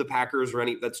fault of the Packers or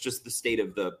that's just the state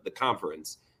of the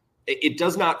conference. It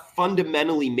does not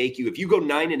fundamentally make you, if you go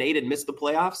 9-8 and miss the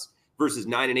playoffs versus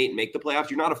 9-8 and make the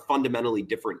playoffs, you're not a fundamentally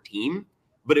different team.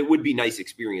 But it would be nice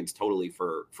experience totally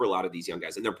for a lot of these young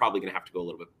guys. And they're probably going to have to go a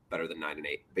little bit better than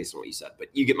 9-8 based on what you said. But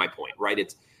you get my point, right?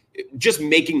 It's just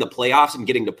making the playoffs and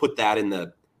getting to put that in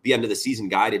the end of the season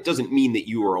guide. It doesn't mean that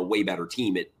you are a way better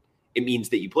team. It means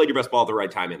that you played your best ball at the right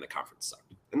time and the conference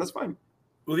sucked. And that's fine.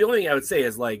 Well, the only thing I would say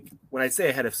is, like, when I say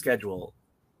ahead of schedule,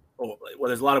 well,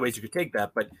 there's a lot of ways you could take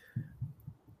that. But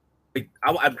like,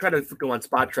 I'm trying to go on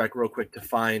Spot Track real quick to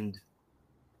find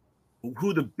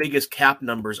who the biggest cap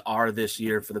numbers are this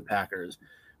year for the Packers.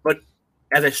 But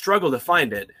as I struggle to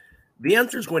find it, the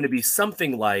answer is going to be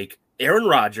something like Aaron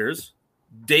Rodgers,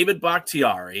 David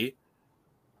Bakhtiari,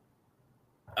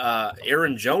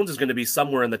 Aaron Jones is going to be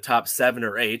somewhere in the top 7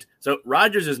 or 8. So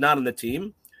Rodgers is not on the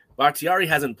team. Bakhtiari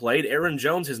hasn't played. Aaron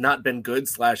Jones has not been good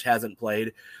 / hasn't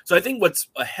played. So I think what's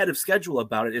ahead of schedule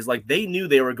about it is, like, they knew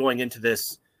they were going into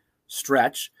this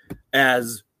stretch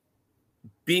as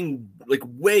being, like,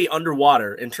 way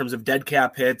underwater in terms of dead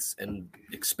cap hits and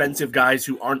expensive guys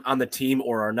who aren't on the team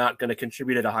or are not going to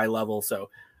contribute at a high level. So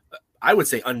I would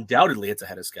say undoubtedly it's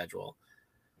ahead of schedule,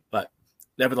 but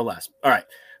nevertheless. All right.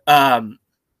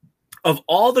 Of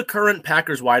all the current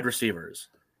Packers wide receivers,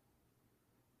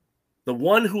 the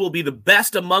one who will be the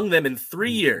best among them in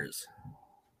 3 years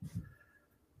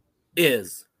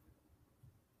is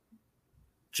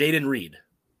Jaden Reed.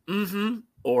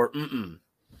 Or mm-mm.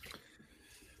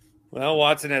 Well,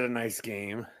 Watson had a nice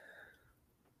game.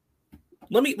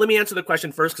 Let me answer the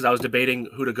question first, because I was debating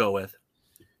who to go with.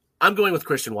 I'm going with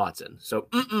Christian Watson. So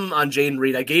on Jaden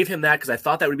Reed. I gave him that because I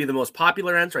thought that would be the most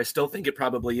popular answer. I still think it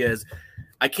probably is.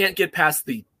 I can't get past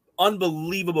the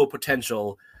unbelievable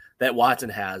potential that Watson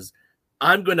has.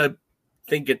 I'm going to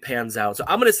think it pans out. So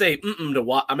I'm going to say I'm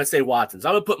going to say Watson. So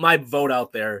I'm going to put my vote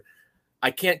out there.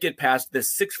 I can't get past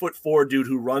this 6'4" dude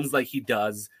who runs like he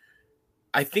does.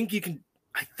 I think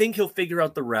he'll figure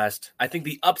out the rest. I think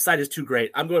the upside is too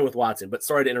great. I'm going with Watson, but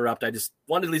sorry to interrupt. I just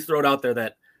wanted to at least throw it out there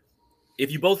that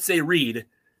if you both say Reed,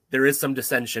 there is some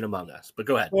dissension among us. But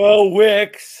go ahead. Well,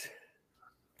 Wicks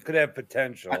could have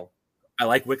potential. I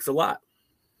like Wicks a lot.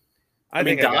 I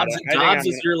mean, Dobbs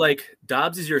is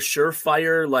your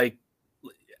surefire, like,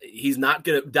 he's not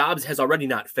gonna. Dobbs has already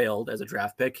not failed as a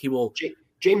draft pick. He will.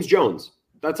 James Jones.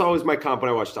 That's always my comp when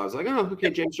I watch Dobbs. Like, oh, okay,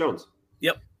 James Jones.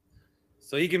 Yep.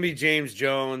 So he can be James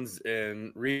Jones,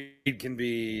 and Reed can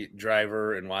be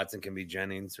Driver, and Watson can be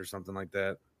Jennings or something like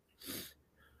that.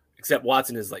 Except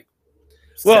Watson is like.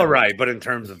 Well, right, but in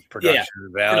terms of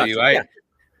production value, I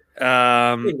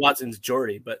think Watson's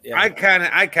Jordy, but yeah. I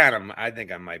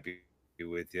think I might be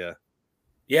with you.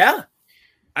 Yeah.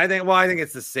 I think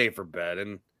it's the safer bet,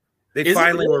 and they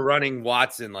finally were running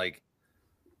Watson. Like,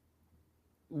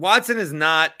 Watson is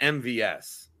not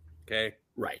MVS, okay?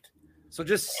 Right. So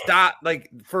just stop. Like,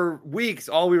 for weeks,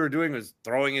 all we were doing was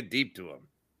throwing it deep to him.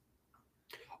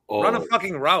 Run a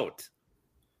fucking route.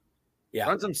 Yeah.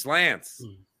 Run some slants.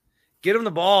 Get him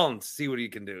the ball and see what he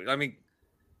can do. I mean,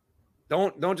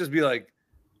 don't just be like,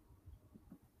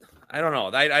 I don't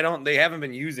know. They haven't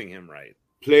been using him right.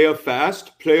 Player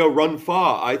fast, player run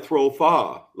far. I throw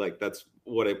far. Like, that's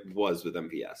what it was with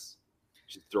MVS.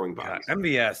 Just throwing bodies.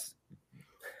 MVS.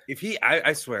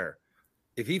 I swear,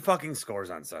 if he fucking scores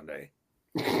on Sunday,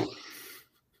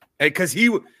 because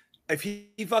if he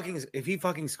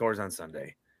fucking scores on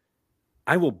Sunday,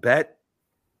 I will bet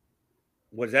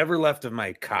whatever left of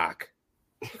my cock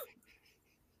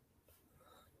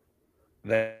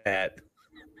that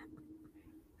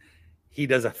he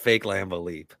does a fake Lambo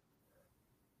leap.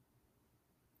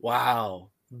 Wow.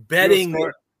 Betting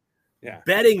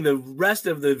the rest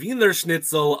of the Wiener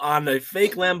Schnitzel on a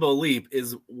fake Lambo leap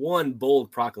is one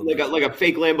bold proclamation. Like a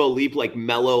fake Lambo leap, like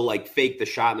Mello, like fake the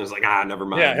shot, and there's like, never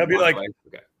mind. Yeah, he'll be like,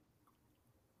 okay.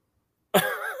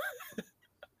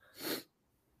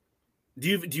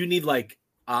 Do you need like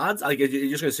odds? Like, you're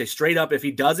just gonna say straight up, if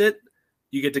he does it,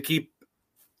 you get to keep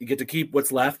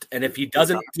what's left, and if he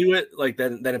doesn't do it, like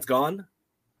then it's gone.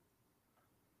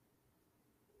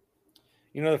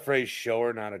 You know the phrase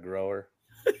 "shower, not a grower."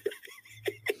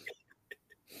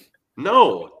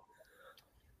 No,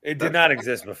 it did not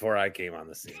exist before I came on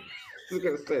the scene. I was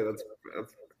gonna say that's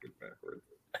backwards.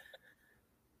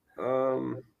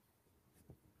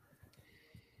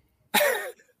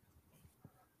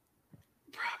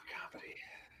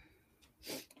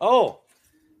 Oh,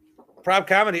 prop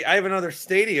comedy. I have another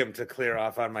stadium to clear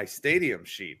off on my stadium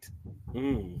sheet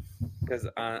because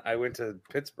I went to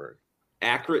Pittsburgh.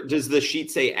 Does the sheet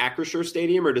say Acrisure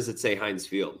Stadium or does it say Heinz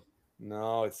Field?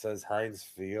 No, it says Heinz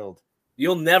Field.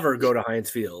 You'll never go to Heinz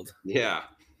Field. Yeah.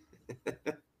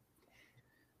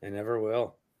 I never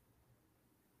will.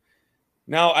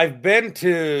 Now, I've been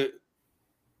to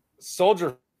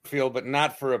Soldier Field, but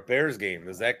not for a Bears game.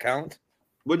 Does that count?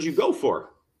 What'd you go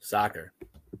for? Soccer.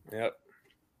 Yep.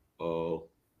 Oh,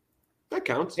 that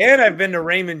counts. And I've been to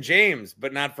Raymond James,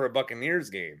 but not for a Buccaneers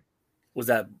game. Was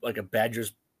that like a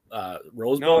Badgers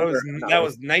Rose Bowl? No, that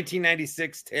was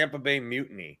 1996 Tampa Bay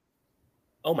Mutiny.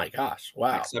 Oh my gosh!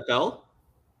 Wow. XFL?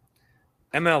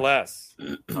 MLS.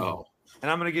 Oh. And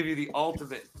I'm going to give you the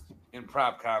ultimate in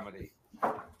prop comedy.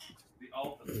 The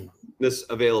ultimate. This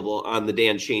available on the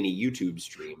Dan Chaney YouTube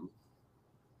stream.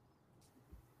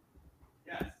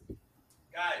 Yes.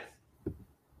 Guys,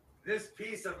 this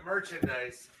piece of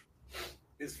merchandise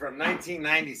is from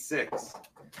 1996.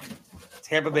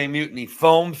 Tampa Bay Mutiny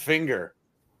foam finger.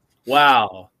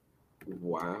 Wow.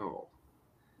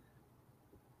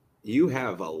 You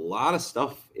have a lot of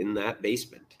stuff in that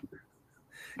basement.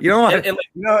 You know what?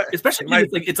 Especially like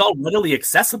it's all readily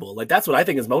accessible. Like, that's what I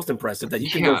think is most impressive, that you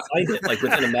can go find it like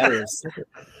within a matter of seconds.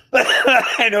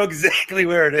 I know exactly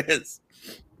where it is.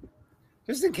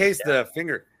 Just in case the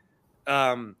finger.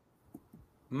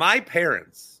 My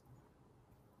parents,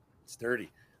 it's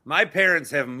dirty. My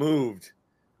parents have moved.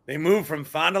 They moved from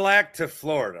Fond du Lac to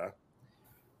Florida.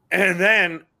 And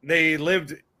then they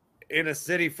lived in a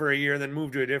city for a year, then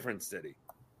moved to a different city.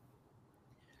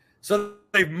 So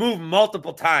they've moved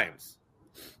multiple times.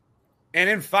 And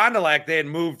in Fond du Lac, they had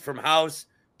moved from house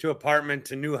to apartment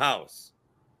to new house.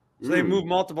 So they moved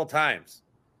multiple times.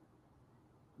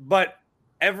 But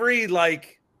every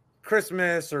like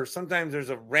Christmas, or sometimes there's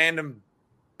a random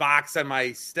box on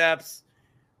my steps,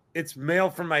 it's mail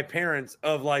from my parents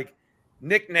of like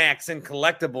knickknacks and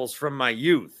collectibles from my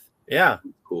youth. Yeah.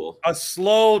 Cool. A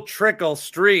slow trickle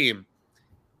stream.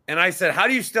 And I said, how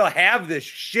do you still have this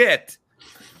shit?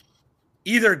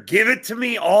 Either give it to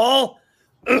me all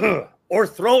or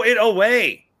throw it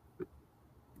away.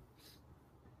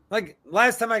 Like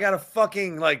last time I got a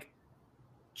fucking like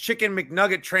Chicken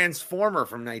McNugget Transformer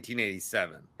from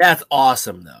 1987. That's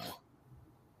awesome, though.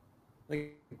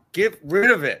 Like, get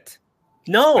rid of it.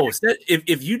 No,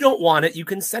 if you don't want it, you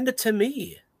can send it to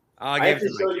me. I have to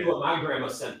show you what my grandma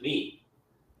sent me.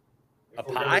 A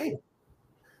pie? If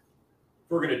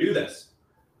we're going to do this.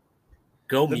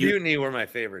 Go The mute. Mutiny were my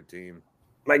favorite team.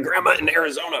 My grandma in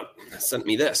Arizona sent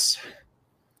me this.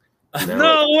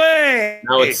 No way.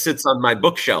 Now it sits on my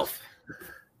bookshelf.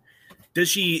 Does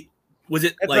she? Was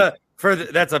it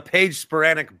that's a Paige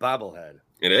Sporanic bobblehead?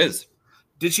 It is.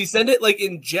 Did she send it like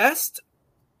in jest,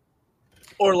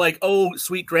 or like, oh,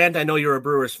 sweet Grant, I know you're a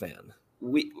Brewers fan?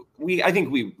 I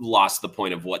think we lost the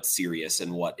point of what's serious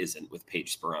and what isn't with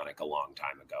Paige Sporanic a long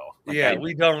time ago.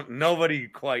 We don't. Nobody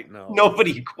quite knows.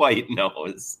 Nobody quite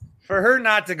knows. For her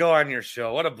not to go on your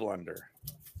show, what a blunder.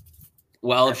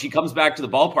 Well, if she comes back to the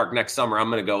ballpark next summer, I'm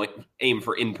going to go aim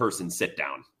for in-person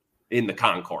sit-down in the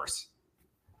concourse.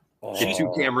 Get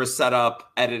 2 cameras set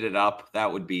up, edit it up.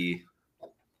 That would be...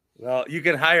 Well, you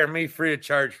can hire me free of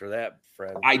charge for that,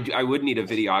 Fred. I would need a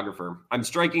videographer. I'm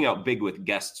striking out big with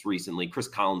guests recently. Chris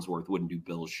Collinsworth wouldn't do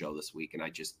Bill's show this week, and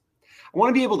I want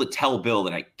to be able to tell Bill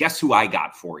that guess who I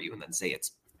got for you, and then say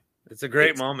it's a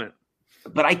great moment.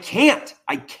 But I can't.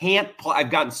 I've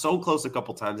gotten so close a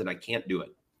couple times, and I can't do it.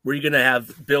 Were you going to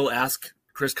have Bill ask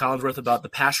Chris Collinsworth about the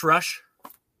pass rush?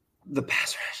 The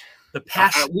pass rush. The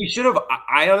pass. We should have.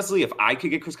 I honestly, if I could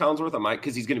get Chris Collinsworth on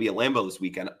because he's going to be at Lambeau this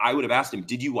weekend, I would have asked him,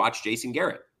 did you watch Jason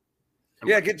Garrett?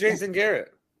 Get Jason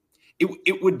Garrett.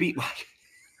 It would be like,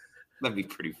 that'd be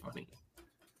pretty funny.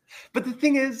 But the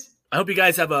thing is, I hope you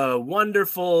guys have a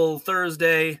wonderful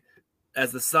Thursday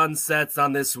as the sun sets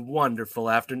on this wonderful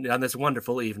afternoon, on this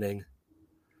wonderful evening.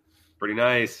 Pretty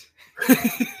nice.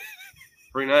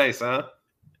 Pretty nice, huh?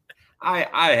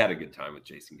 I had a good time with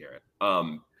Jason Garrett.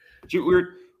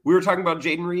 We were talking about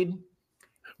Jaden Reed.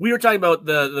 We were talking about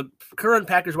the current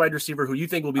Packers wide receiver who you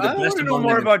think will be the best. I want to know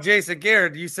more about Jason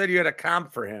Garrett. You said you had a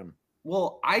comp for him.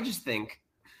 Well, I just think,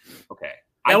 okay.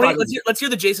 Let's hear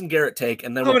the Jason Garrett take,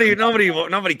 and then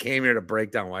nobody came here to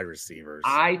break down wide receivers.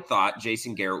 I thought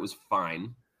Jason Garrett was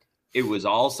fine. It was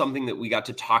all something that we got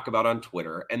to talk about on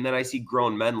Twitter, and then I see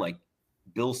grown men like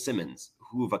Bill Simmons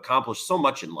who have accomplished so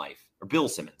much in life, or Bill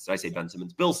Simmons. Did I say Ben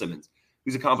Simmons? Bill Simmons,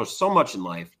 who's accomplished so much in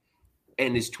life,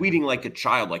 and is tweeting like a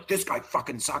child, like, this guy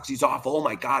fucking sucks. He's awful. Oh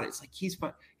my God. It's like, he's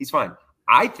fine. He's fine.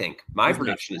 I think my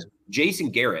prediction is Jason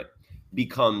Garrett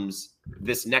becomes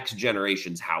this next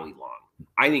generation's Howie Long.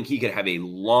 I think he could have a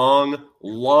long,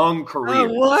 long career.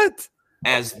 What?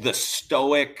 As the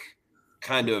stoic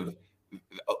kind of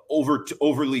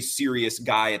overly serious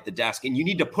guy at the desk. And you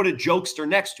need to put a jokester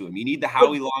next to him. You need the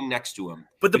Howie Long next to him.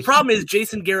 But the problem is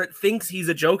Jason Garrett thinks he's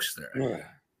a jokester.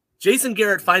 Jason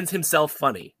Garrett finds himself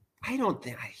funny. I don't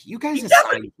think you guys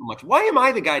assign too much. Why am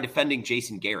I the guy defending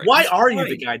Jason Garrett? Why are you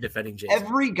the guy defending Jason?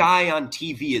 Every guy on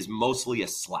TV is mostly a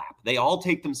slap. They all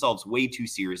take themselves way too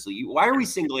seriously. Why are we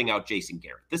singling out Jason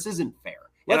Garrett? This isn't fair.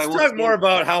 Let's talk more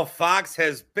about how Fox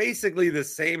has basically the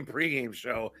same pregame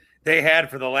show they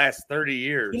had for the last 30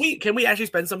 years. Can we actually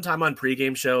spend some time on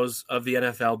pregame shows of the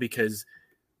NFL? Because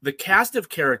the cast of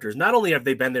characters, not only have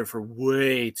they been there for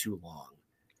way too long.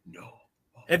 No.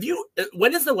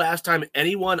 When is the last time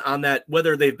anyone on that,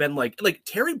 whether they've been like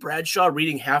Terry Bradshaw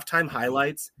reading halftime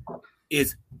highlights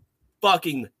is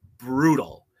fucking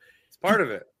brutal. It's part of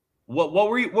it. What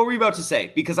were you about to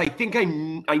say? Because I think I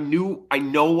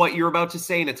know what you're about to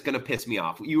say, and it's going to piss me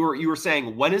off. You were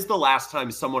saying, when is the last time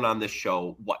someone on this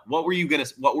show, what were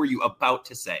you about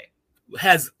to say?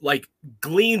 Has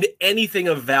gleaned anything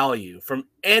of value from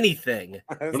anything.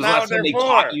 When was the last time they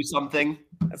taught you something?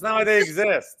 That's not why they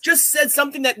exist. Just said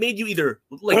something that made you either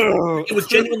it was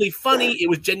genuinely funny, it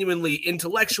was genuinely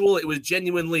intellectual, it was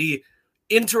genuinely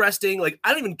interesting. I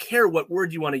don't even care what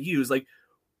word you want to use.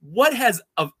 What has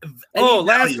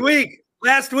last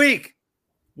week.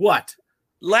 What?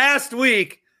 Last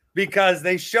week, because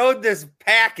they showed this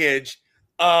package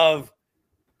of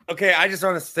I just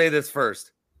want to say this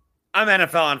first. I'm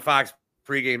NFL on Fox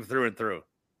pregame through and through.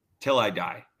 Till I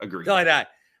die. Agree. Till I die.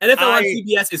 NFL on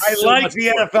CBS is so like much the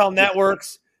NFL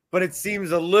networks, but it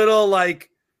seems a little like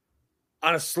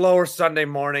on a slower Sunday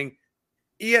morning.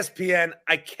 ESPN,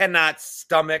 I cannot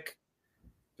stomach.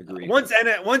 Agreed. Once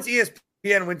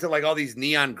ESPN went to all these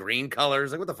neon green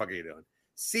colors, what the fuck are you doing?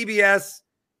 CBS,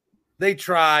 they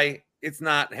try. It's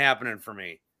not happening for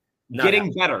me.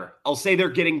 Getting better. I'll say they're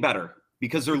getting better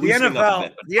because they're losing up a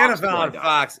bit. The NFL on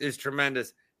Fox is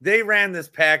tremendous. They ran this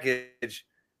package,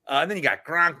 and then you got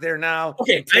Gronk there now.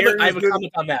 Okay, I have a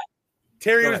comment on that.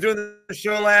 Terry was doing the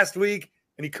show last week,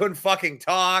 and he couldn't fucking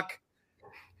talk.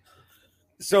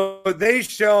 So they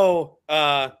show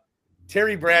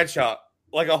Terry Bradshaw,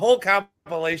 like a whole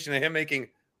compilation of him making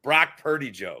Brock Purdy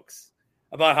jokes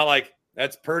about how, like,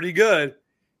 that's pretty good.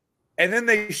 And then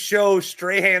they show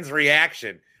Strahan's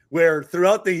reaction, where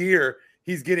throughout the year,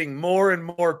 he's getting more and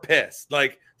more pissed.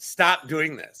 Like, stop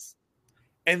doing this.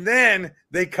 And then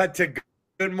they cut to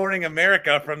Good Morning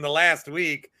America from the last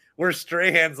week, where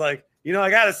Strahan's like, I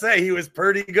got to say, he was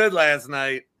pretty good last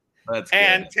night. That's good.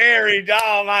 And Terry,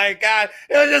 oh my God,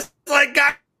 it was just like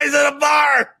guys at a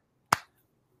bar.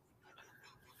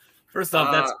 First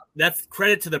off, that's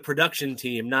credit to the production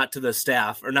team, not to the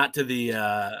staff or not to the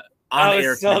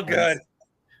on-air. So good.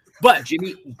 But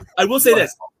Jimmy, I will say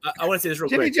this. I want to say this real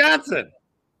quick. Jimmy Johnson.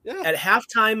 Yeah. At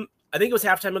halftime, I think it was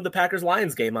halftime of the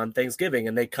Packers-Lions game on Thanksgiving,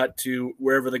 and they cut to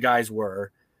wherever the guys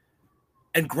were,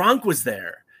 and Gronk was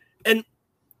there. And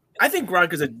I think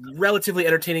Gronk is a relatively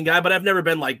entertaining guy, but I've never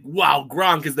been like, wow,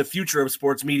 Gronk is the future of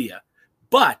sports media.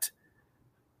 But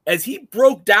as he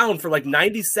broke down for like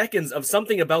 90 seconds of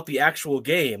something about the actual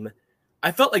game,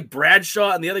 I felt like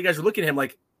Bradshaw and the other guys were looking at him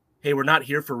like, hey, we're not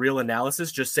here for real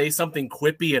analysis. Just say something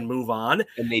quippy and move on.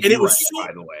 And it was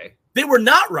by the way. They were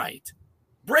not right.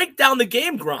 Break down the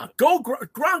game, Gronk.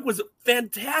 Gronk was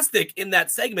fantastic in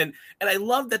that segment, and I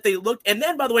love that they looked. And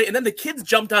then, by the way, the kids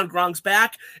jumped on Gronk's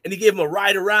back, and he gave him a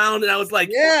ride around, and I was like,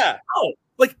 yeah. Oh,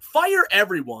 like, fire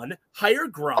everyone, hire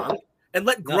Gronk, and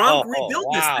let Gronk rebuild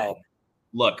this thing.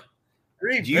 Look.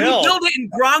 Rebuild it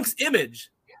in Gronk's image.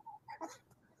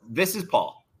 This is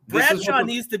Paul. Bradshaw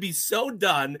needs to be so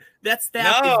done. That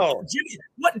staff is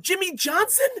Jimmy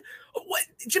Johnson? What?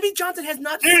 Jimmy Johnson has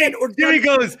not said or Jimmy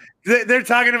done. goes, they're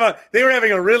talking about, they were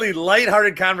having a really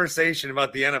lighthearted conversation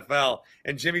about the NFL,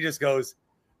 and Jimmy just goes,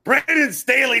 Brandon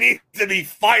Staley needs to be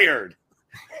fired.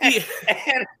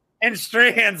 And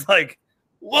Strahan's like,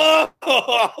 whoa,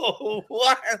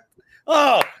 what?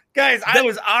 Oh, guys, I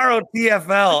was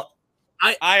ROTFL.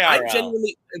 I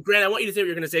genuinely, Grant, I want you to say what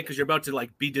you're going to say because you're about to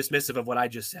like be dismissive of what I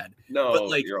just said. No, but,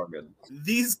 like, you're all good.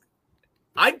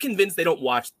 I'm convinced they don't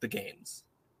watch the games.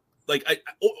 Like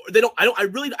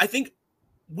I think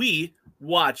we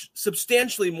watch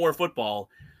substantially more football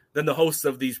than the hosts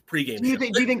of these pregame shows. Do you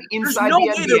think inside there's no the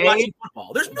way NBA, they're watching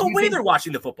football? There's no way they're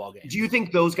watching the football game. Do you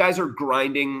think those guys are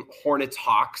grinding Hornets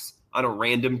Hawks on a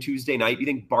random Tuesday night? You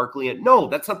think Barkley no,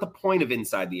 that's not the point of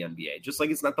Inside the NBA. Just like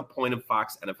it's not the point of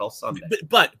Fox NFL Sunday.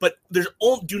 But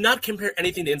do not compare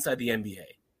anything to Inside the NBA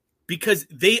because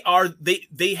they're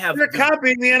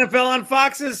copying the NFL on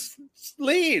Fox's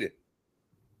lead.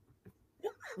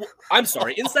 I'm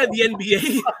sorry, Inside the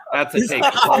NBA. That's a take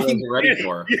I wasn't ready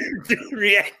for.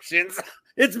 Reactions.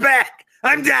 It's back.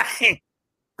 I'm dying.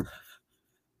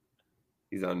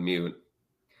 He's on mute.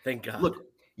 Thank God. Look.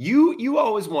 You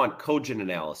always want cogent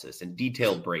analysis and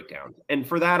detailed breakdowns. And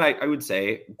for that, I would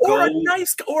say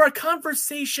or a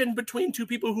conversation between two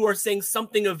people who are saying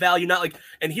something of value, not like,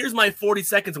 and here's my 40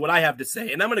 seconds of what I have to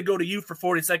say. And I'm going to go to you for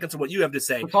 40 seconds of what you have to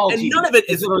say. And TV. None of it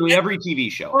is literally every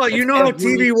TV show. Oh, you know how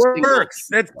TV works.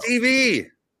 That's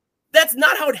TV. That's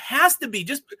not how it has to be.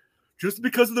 Just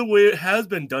because of the way it has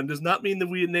been done does not mean that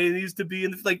it needs to be.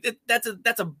 And that's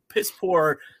a piss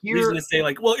poor reason to say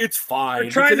like, well, it's fine. We're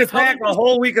trying to pack a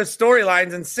whole week of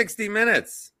storylines in 60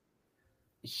 minutes.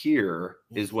 Here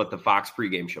is what the Fox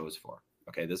pregame show is for.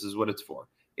 Okay, this is what it's for.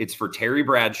 It's for Terry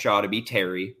Bradshaw to be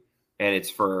Terry, and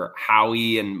it's for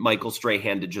Howie and Michael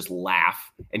Strahan to just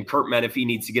laugh, and Kurt Menefee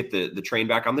needs to get the train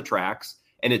back on the tracks.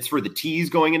 And it's for the tees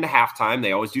going into halftime.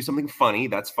 They always do something funny.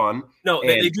 That's fun. No,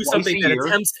 they do something that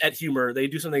attempts at humor. They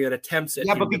do something that attempts at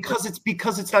humor. Yeah, but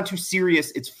because it's not too serious,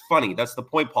 it's funny. That's the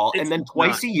point, Paul. And then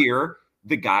twice a year,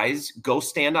 the guys go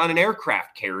stand on an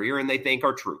aircraft carrier and they thank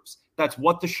our troops. That's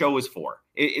what the show is for.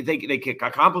 They can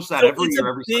accomplish that every year,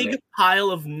 every Sunday. It's a big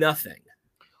pile of nothing.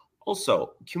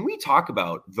 Also, can we talk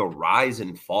about the rise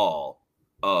and fall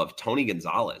of Tony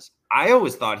Gonzalez? I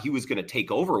always thought he was going to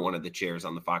take over one of the chairs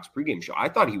on the Fox pregame show. I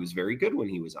thought he was very good when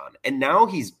he was on. And now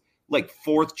he's like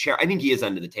fourth chair. I think he is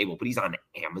under the table, but he's on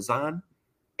Amazon.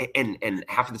 And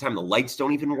half of the time the lights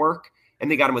don't even work.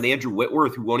 And they got him with Andrew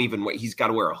Whitworth, who won't even – he's got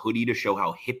to wear a hoodie to show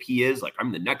how hip he is. Like,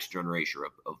 I'm the next generation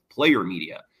of player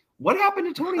media. What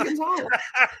happened to Tony Gonzalez?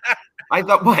 I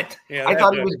thought what? Yeah, I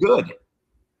thought he was good.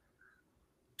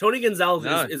 Tony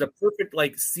Gonzalez is a perfect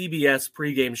like CBS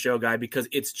pregame show guy because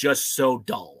it's just so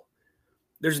dull.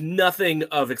 There's nothing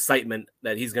of excitement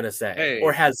that he's going to say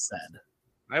or has said.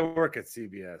 I work at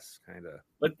CBS, kind of.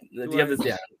 But do you have this?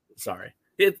 Yeah, sorry.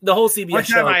 The whole CBS One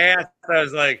show. time I asked, I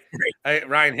was like,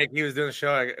 Ryan Hickey was doing the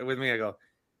show with me. I go,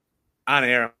 on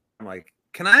air, I'm like,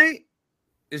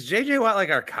 is JJ Watt like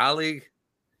our colleague?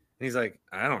 And he's like,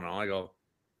 I don't know. I go,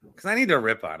 because I need to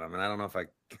rip on him, and I don't know if I.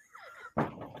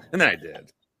 And then I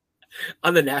did.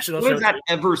 On the national show. Has that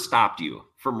ever stopped you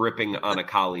from ripping on a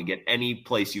colleague at any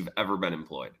place you've ever been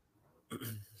employed?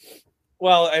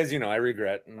 Well, as you know, I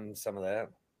regret some of that.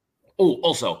 Oh,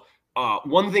 also,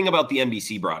 one thing about the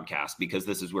NBC broadcast, because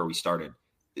this is where we started,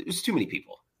 there's too many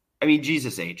people. I mean,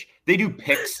 Jesus H. They do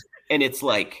picks, and it's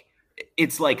like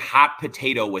hot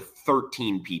potato with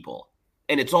 13 people.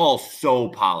 And it's all so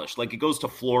polished. Like, it goes to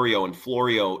Florio, and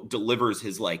Florio delivers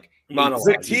his, like,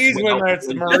 the tease when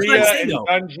it's Maria and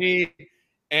Dungy,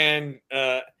 and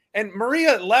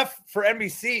Maria left for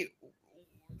NBC.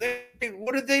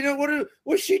 What did they do?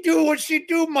 What'd she do? What'd she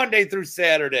do Monday through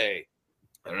Saturday?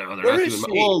 I don't know. They're not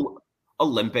doing well,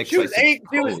 Olympics. She was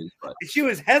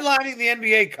headlining the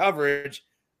NBA coverage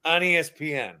on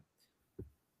ESPN.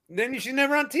 Then she's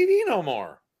never on TV no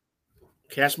more.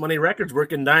 Cash Money Records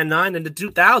working 99 into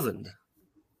 2000.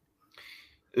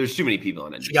 There's too many people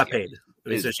on it. She got paid.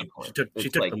 She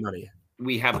took the money.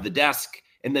 We have the desk,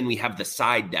 and then we have the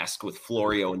side desk with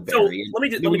Florio and Barry. So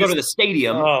let me go to the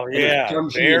stadium. Oh yeah,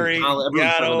 Barry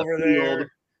got over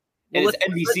there. And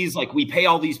NBC's like, we pay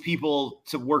all these people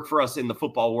to work for us in the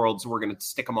football world, so we're going to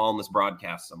stick them all in this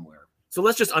broadcast somewhere. So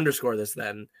let's just underscore this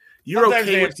then. You're Sometimes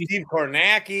okay with Steve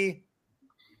Kornacki.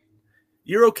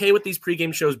 You're okay with these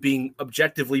pregame shows being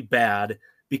objectively bad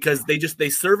because they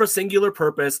serve a singular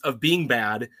purpose of being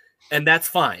bad, and that's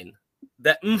fine.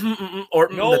 That's your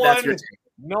take.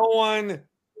 No one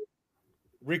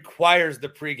requires the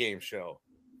pregame show.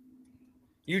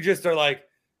 You just are like,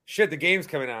 shit, the game's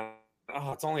coming on.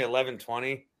 Oh, it's only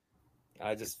 11:20.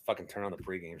 I just fucking turn on the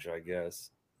pregame show, I guess.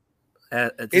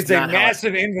 It's a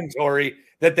massive inventory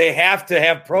that they have to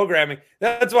have programming.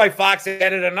 That's why Fox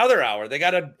added another hour. They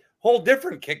got a whole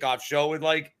different kickoff show with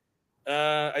I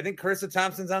think Carissa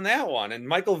Thompson's on that one and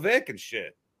Michael Vick and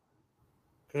shit.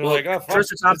 Well,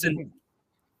 Carissa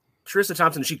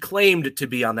Thompson, she claimed to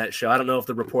be on that show. I don't know if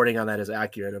the reporting on that is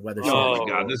accurate of whether. Oh my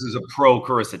God, this is a pro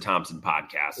Carissa Thompson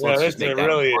podcast. Yeah, let's just make that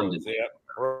really is. Yeah.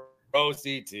 Pro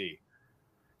CT.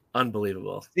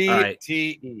 Unbelievable. CTE. Right.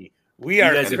 We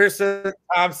are Carissa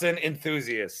Thompson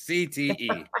enthusiasts.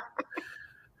 CTE.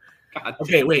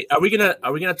 Okay, wait. Are we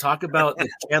gonna talk about the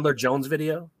Chandler Jones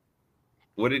video?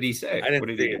 What did he say? I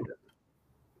didn't see it.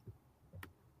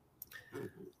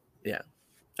 Yeah,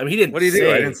 I mean, he didn't. What did he do?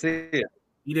 I didn't see it.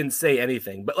 He didn't say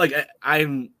anything, but I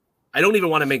don't even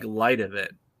want to make light of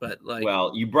it. But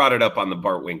well, you brought it up on the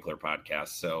Bart Winkler podcast,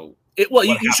 so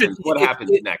you should. What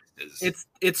happens next is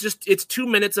it's 2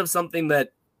 minutes of something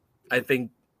that I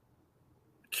think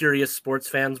curious sports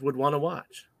fans would want to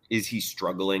watch. Is he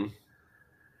struggling?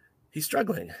 He's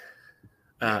struggling,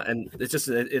 and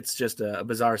it's just a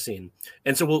bizarre scene.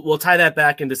 And so we'll tie that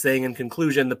back into saying, in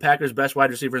conclusion, the Packers' best wide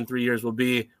receiver in 3 years will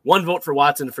be one vote for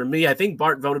Watson for me. I think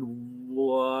Bart voted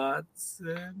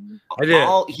Watson. I did.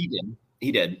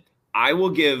 He did. I will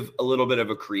give a little bit of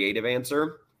a creative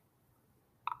answer.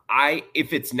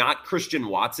 If it's not Christian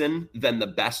Watson, then the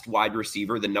best wide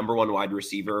receiver, the number one wide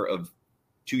receiver of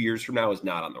 2 years from now, is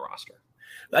not on the roster.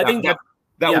 I think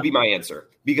that would be my answer,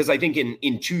 because I think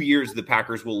in 2 years, the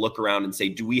Packers will look around and say,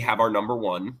 do we have our number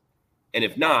one? And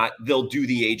if not, they'll do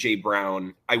the A.J.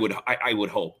 Brown. I would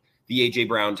hope the A.J.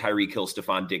 Brown, Tyreek Hill,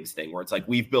 Stephon Diggs thing, where it's like,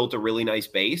 we've built a really nice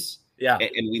base,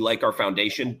 and we like our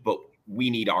foundation, but we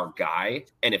need our guy.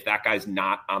 And if that guy's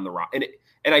not on the roster,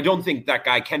 and I don't think that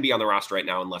guy can be on the roster right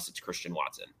now unless it's Christian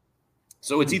Watson.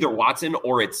 So it's either Watson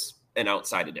or it's an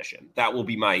outside addition. That will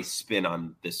be my spin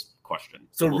on this question.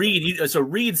 So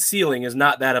Reed's ceiling is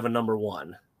not that of a number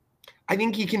one. I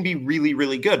think he can be really,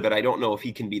 really good, but I don't know if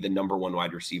he can be the number one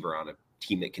wide receiver on a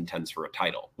team that contends for a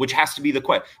title, which has to be the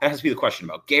question. That has to be the question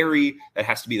about Gary. That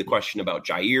has to be the question about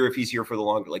Jair if he's here for the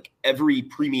longer. Like, every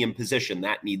premium position,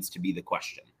 that needs to be the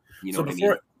question. You know what I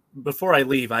mean? Before I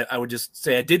leave, I would just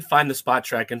say I did find the spot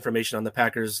track information on the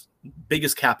Packers'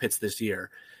 biggest cap hits this year.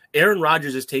 Aaron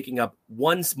Rodgers is taking up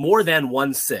more than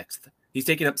 1/6. He's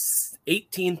taking up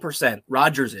 18%.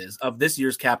 Rodgers is of this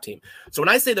year's cap team. So when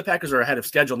I say the Packers are ahead of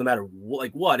schedule, no matter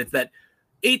what, it's that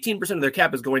 18% of their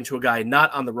cap is going to a guy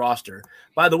not on the roster.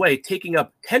 By the way, taking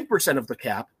up 10% of the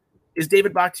cap is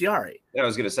David Bakhtiari. Yeah, I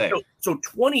was going to say. So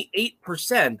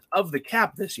 28% of the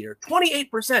cap this year,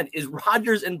 28% is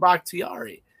Rodgers and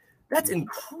Bakhtiari. That's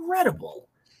incredible.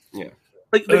 Yeah.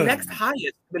 Like the next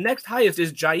highest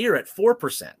is Jair at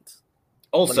 4%.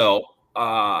 Also,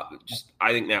 I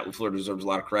think Matt LaFleur deserves a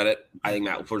lot of credit. I think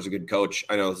Matt LaFleur's a good coach.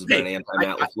 I know this has been an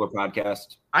anti-Matt LaFleur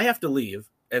podcast. I have to leave,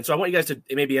 and so I want you guys to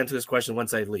maybe answer this question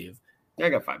once I leave. Yeah, I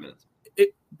got 5 minutes.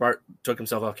 Bart took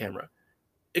himself off camera.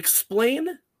 Explain.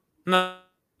 No,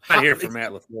 not here for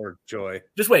Matt LaFleur, Joy.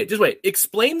 Just wait.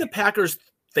 Explain the Packers'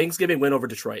 Thanksgiving win over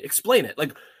Detroit. Explain it.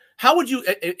 Like, how would you,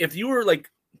 if you were like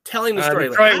telling the story?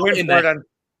 Detroit wins on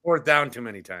fourth down too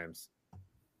many times.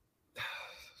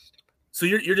 So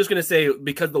you're just gonna say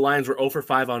because the Lions were 0 for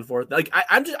 5 on fourth? Like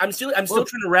I'm still trying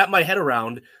to wrap my head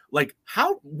around like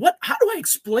how do I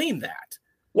explain that?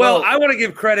 Well, I want to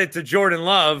give credit to Jordan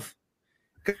Love.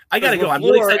 I gotta go. I'm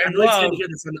really excited to hear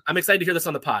this. I'm excited to hear this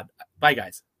on the pod. Bye,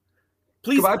 guys.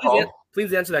 Please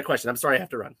answer that question. I'm sorry I have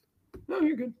to run. No,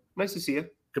 you're good. Nice to see you.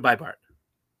 Goodbye, Bart.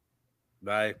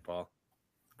 Bye, Paul.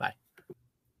 Bye.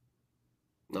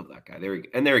 Love that guy.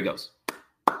 There he goes.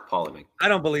 Paul and me. I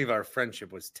don't believe our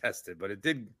friendship was tested, but it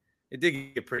did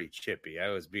get pretty chippy. I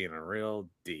was being a real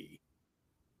D.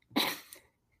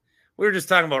 We were just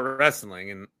talking about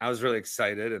wrestling, and I was really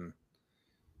excited. And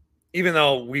even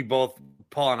though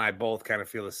Paul and I both kind of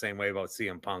feel the same way about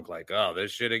CM Punk, like, oh,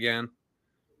 this shit again.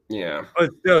 Yeah. But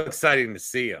it's still exciting to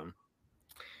see him.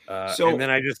 And then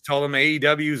I just told him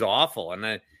AEW is awful.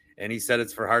 And he said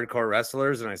it's for hardcore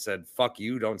wrestlers. And I said, fuck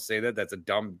you. Don't say that.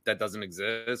 That doesn't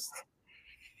exist.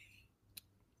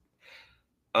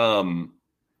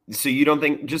 So you don't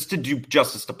think, just to do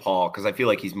justice to Paul, because I feel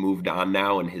like he's moved on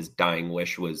now and his dying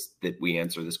wish was that we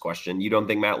answer this question. You don't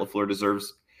think Matt LaFleur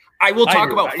deserves? I will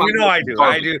talk about.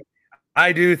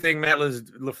 I do think Matt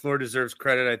LaFleur deserves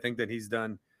credit. I think that he's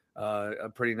done a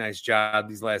pretty nice job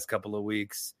these last couple of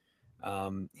weeks.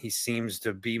 He seems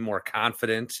to be more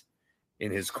confident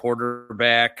in his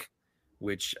quarterback,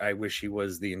 which I wish he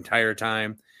was the entire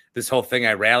time. This whole thing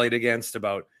I rallied against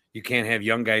about you can't have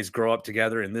young guys grow up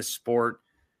together in this sport.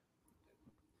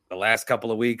 The last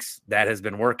couple of weeks, that has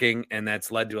been working, and that's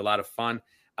led to a lot of fun.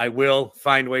 I will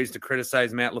find ways to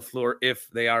criticize Matt LaFleur if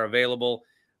they are available.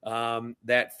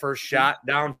 That first shot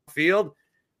downfield,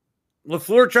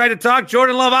 LaFleur tried to talk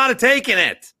Jordan Love out of taking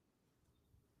it.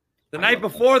 The night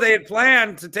before, they had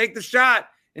planned to take the shot,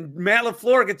 and Matt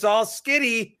LaFleur gets all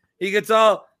skitty. He gets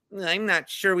all, I'm not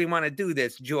sure we want to do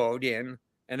this, Jordan.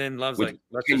 And then Love's like,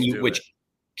 let's just do it.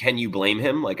 Can you blame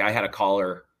him? Like, I had a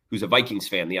caller who's a Vikings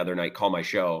fan the other night call my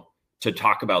show to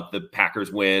talk about the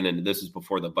Packers win, and this is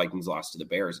before the Vikings lost to the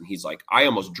Bears. And he's like, I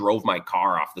almost drove my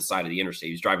car off the side of the interstate.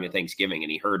 He was driving to Thanksgiving,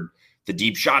 and he heard the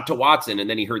deep shot to Watson, and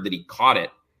then he heard that he caught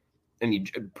it, and he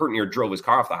pretty near drove his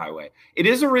car off the highway. It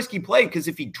is a risky play because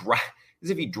if he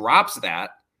drops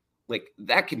that, like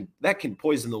that can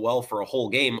poison the well for a whole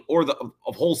game or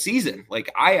a whole season. Like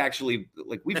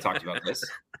we've talked about this.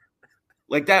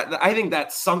 Like that, I think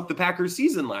that sunk the Packers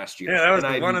season last year. Yeah, that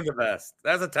was one of the best.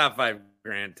 That's a top 5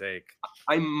 grand take.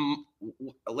 I'm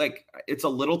like, it's a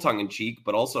little tongue in cheek,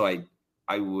 but also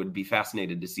I would be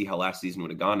fascinated to see how last season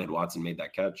would have gone had Watson made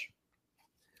that catch.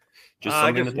 I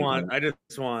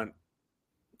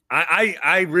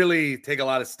really take a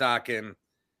lot of stock in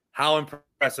how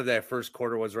impressive that first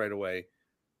quarter was right away.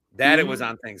 That it was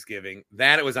on Thanksgiving.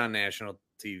 That it was on national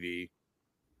TV.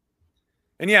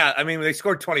 And yeah, I mean, they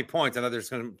scored 20 points. I thought they're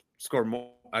just going to score more.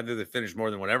 I think they finished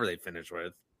more than whatever they finished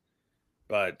with.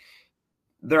 But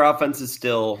their offense is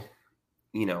still,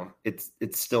 it's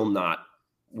still not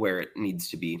where it needs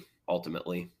to be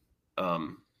ultimately.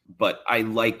 But I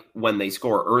like when they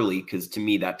score early because to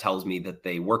me, that tells me that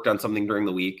they worked on something during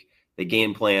the week. They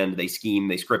game planned, they schemed,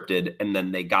 they scripted, and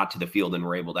then they got to the field and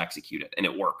were able to execute it. And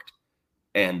it worked.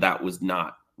 And that was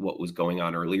not what was going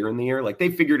on earlier in the year. Like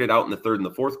they figured it out in the third and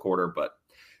the fourth quarter, but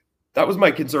that was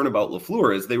my concern about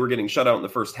LaFleur is they were getting shut out in the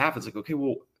first half. It's like, okay,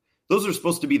 well, those are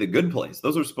supposed to be the good plays.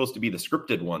 Those are supposed to be the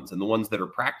scripted ones and the ones that are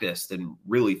practiced and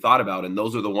really thought about. And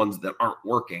those are the ones that aren't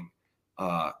working.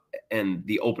 And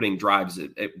the opening drives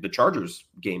at the Chargers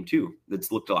game too, that's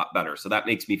looked a lot better. So that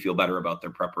makes me feel better about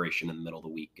their preparation in the middle of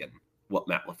the week and what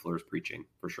Matt LaFleur is preaching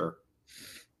for sure.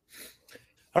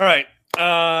 All right.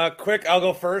 Quick, I'll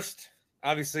go first.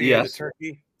 Obviously, yes. The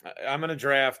turkey. I'm going to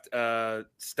draft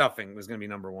stuffing was going to be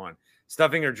number 1.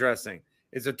 Stuffing or dressing.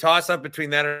 It's a toss-up between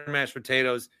that and mashed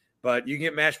potatoes, but you can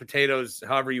get mashed potatoes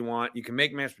however you want. You can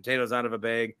make mashed potatoes out of a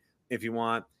bag if you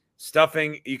want.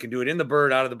 Stuffing, you can do it in the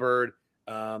bird, out of the bird.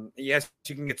 Yes,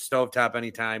 you can get stovetop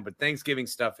anytime, but Thanksgiving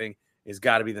stuffing has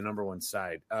got to be the number 1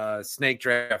 side. Snake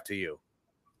draft to you.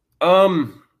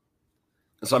 So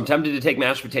I'm tempted to take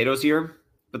mashed potatoes here,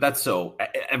 but that's so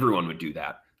everyone would do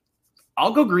that.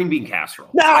 I'll go green bean casserole.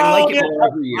 No, I like it more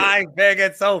every year. I think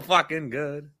it's so fucking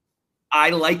good. I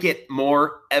like it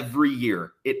more every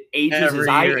year. It ages as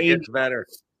I age. It's better.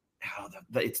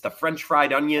 it's the French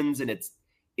fried onions, and it's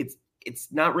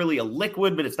not really a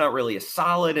liquid, but it's not really a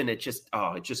solid, and it just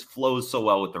flows so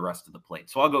well with the rest of the plate.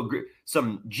 So I'll go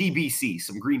some GBC,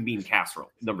 some green bean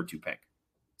casserole, number 2 pick.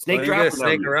 Snake draft,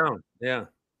 snake around, yeah.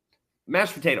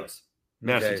 Mashed potatoes.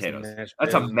 Mashed potatoes.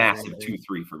 That's a massive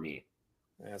 2-3 for me.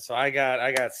 Yeah, so I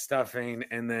got stuffing,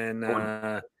 and then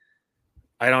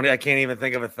I can't even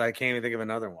think of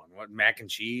another one. What, mac and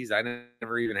cheese? I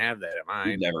never even have that at mine.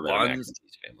 You've never been a mac and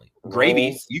cheese family.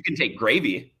 Gravy. You can take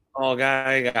gravy. Oh,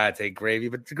 I gotta take gravy,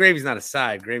 but the gravy's not a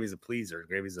side. Gravy's a pleaser.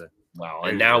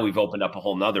 And now we've opened up a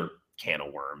whole nother can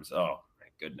of worms. Oh my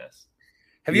goodness.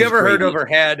 Have you ever heard of or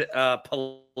had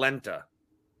polenta?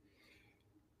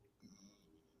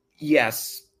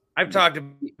 Yes. I've talked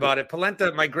about it.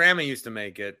 Polenta, my grandma used to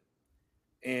make it,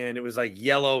 and it was like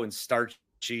yellow and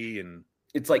starchy, and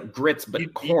it's like grits,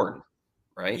 but corn,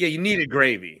 right? Yeah, you needed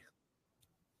gravy.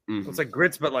 Mm-hmm. It's like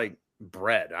grits, but like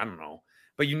bread. I don't know.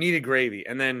 But you needed gravy.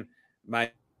 And then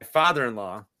my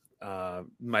father-in-law,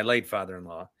 my late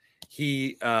father-in-law,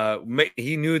 he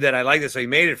knew that I liked it, so he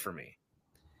made it for me.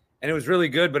 And it was really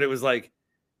good, but it was like,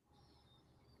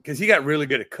 because he got really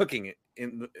good at cooking it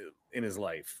in his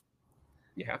life.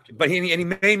 You have to. But he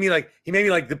made me like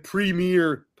the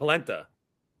premier polenta.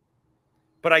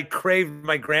 But I craved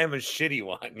my grandma's shitty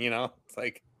one, you know? It's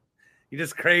like you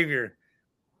just crave your.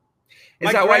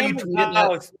 Is that why you tweeted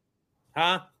that?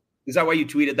 Huh? Is that why you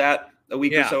tweeted that a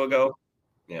week or so ago?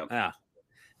 Yeah.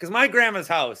 Because my grandma's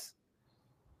house,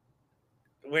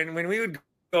 when we would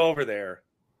go over there,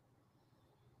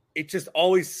 it just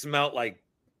always smelled like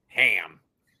ham.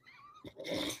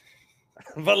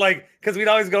 But like, because we'd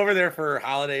always go over there for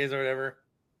holidays or whatever.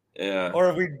 Yeah. Or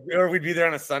if we'd be there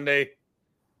on a Sunday.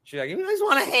 She's like, "You guys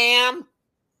want a ham?"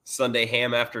 Sunday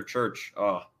ham after church.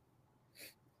 Oh.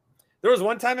 There was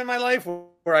one time in my life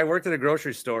where I worked at a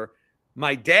grocery store.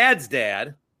 My dad's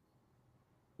dad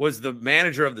was the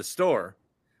manager of the store.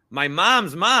 My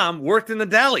mom's mom worked in the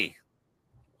deli.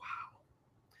 Wow.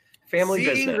 Family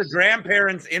Seeing business. the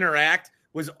grandparents interact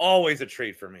was always a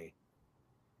treat for me.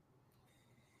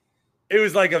 It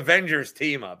was like Avengers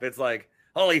team up. It's like,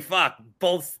 holy fuck,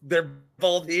 they're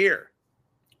both here.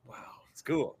 Wow. It's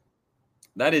cool.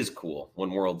 That is cool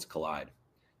when worlds collide.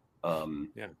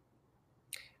 Yeah.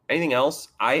 Anything else?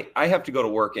 I have to go to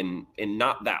work in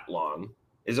not that long.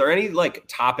 Is there any like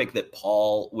topic that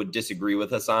Paul would disagree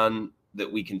with us on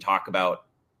that we can talk about?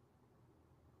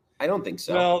 I don't think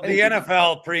so. Well, the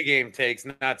NFL pregame takes,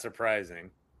 not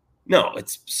surprising. No,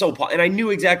 it's so and I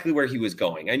knew exactly where he was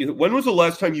going. I knew. When was the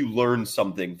last time you learned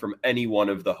something from any one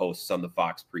of the hosts on the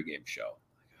Fox pregame show?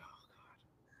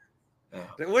 Oh,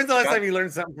 God. When's the last time you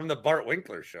learned something from the Bart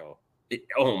Winkler show?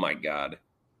 Oh my God.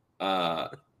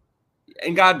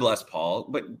 And God bless Paul,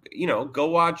 but go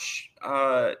watch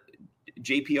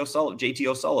JT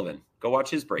O'Sullivan. Go watch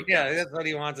his breakdown. Yeah, that's what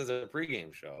he wants as a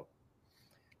pregame show.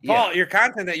 Paul, your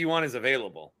content that you want is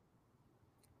available,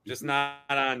 just not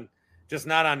on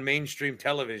mainstream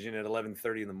television at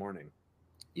 11:30 in the morning.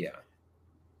 Yeah,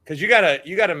 because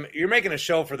you're making a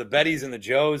show for the Bettys and the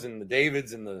Joes and the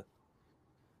Davids and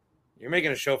you're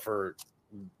making a show for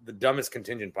the dumbest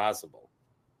contingent possible.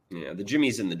 Yeah, the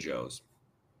Jimmies and the Joes.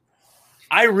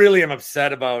 I really am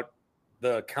upset about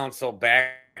the council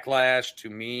backlash to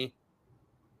me.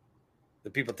 The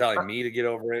people telling me to get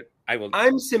over it.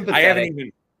 I'm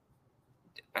sympathetic.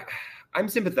 I'm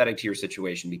sympathetic to your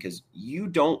situation because you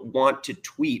don't want to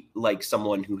tweet like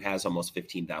someone who has almost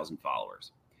 15,000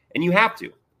 followers. And you have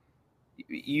to.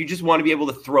 You just want to be able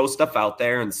to throw stuff out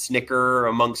there and snicker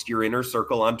amongst your inner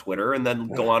circle on Twitter and then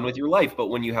go on with your life. But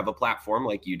when you have a platform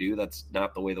like you do, that's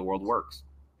not the way the world works.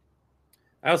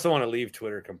 I also want to leave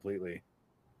Twitter completely.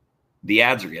 The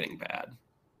ads are getting bad.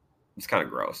 It's kind of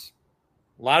gross.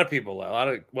 A lot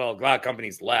of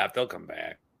companies left. They'll come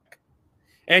back.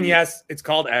 And yes, it's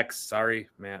called X. Sorry,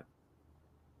 Matt.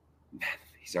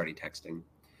 He's already texting.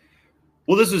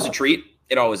 Well, this was a treat.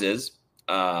 It always is.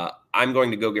 I'm going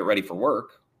to go get ready for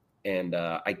work, and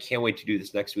I can't wait to do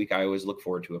this next week. I always look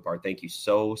forward to it, Bart. Thank you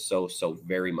so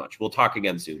very much. We'll talk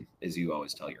again soon, as you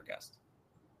always tell your guests.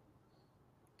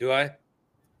 Do I?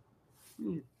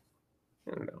 I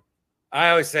don't know. I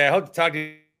always say, I hope to talk to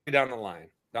you down the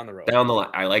road. Down the line.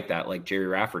 I like that. Like Jerry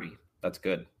Rafferty. That's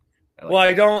good.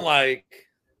 I don't like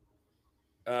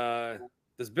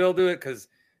does Bill do it? Because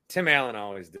Tim Allen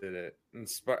always did it.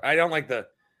 I don't like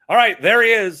all right, there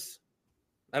he is.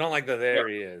 I don't like there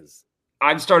he is.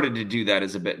 I've started to do that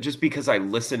as a bit just because I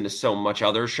listen to so much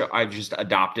other show. I've just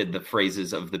adopted the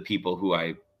phrases of the people who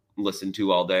I listen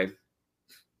to all day.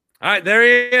 All right, there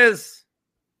he is.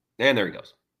 And there he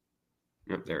goes.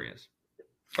 Yep, there he is.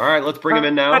 All right, let's bring him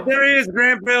in now. There he is,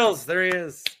 Grant Bills. There he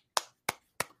is.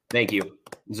 Thank you.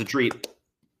 It's a treat.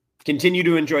 Continue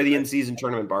to enjoy the in-season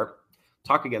tournament, Bart.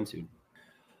 Talk again soon.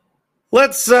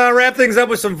 Let's wrap things up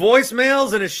with some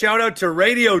voicemails and a shout-out to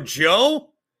Radio Joe.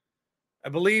 I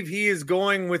believe he is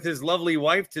going with his lovely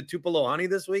wife to Tupelo Honey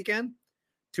this weekend.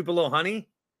 Tupelo Honey,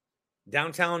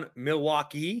 downtown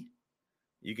Milwaukee.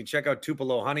 You can check out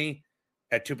Tupelo Honey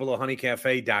at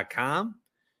tupelohoneycafe.com.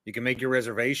 You can make your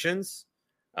reservations.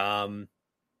 They've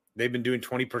been doing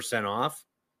 20% off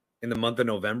in the month of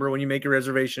November when you make your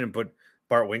reservation and put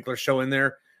Bart Winkler Show in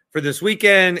there. For this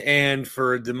weekend and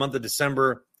for the month of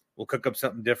December, we'll cook up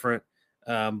something different.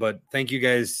 But thank you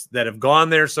guys that have gone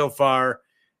there so far.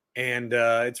 And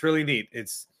it's really neat.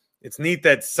 It's neat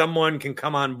that someone can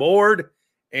come on board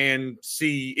and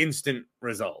see instant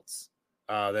results.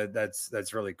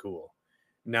 That's really cool.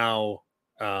 Now,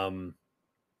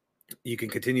 you can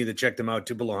continue to check them out,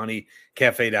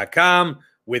 tupelohoneycafe.com,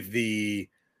 with the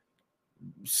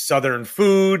Southern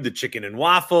food, the chicken and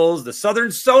waffles, the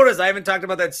Southern sodas. I haven't talked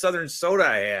about that Southern soda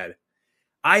I had.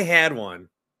 I had one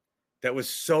that was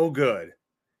so good.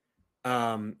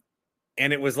 And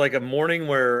it was like a morning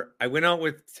where I went out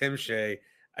with Tim Shea.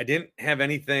 I didn't have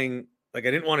anything, like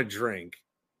I didn't want to drink.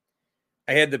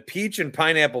 I had the peach and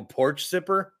pineapple porch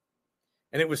sipper,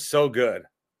 and it was so good.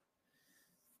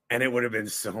 And it would have been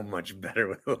so much better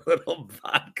with a little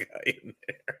vodka in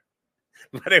there.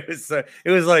 But it was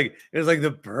like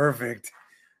the perfect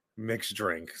mixed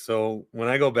drink. So when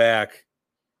I go back,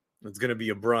 it's going to be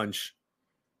a brunch,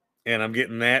 and I'm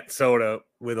getting that soda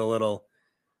with a little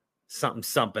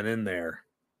something in there.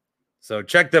 So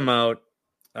check them out.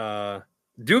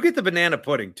 Do get the banana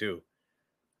pudding too,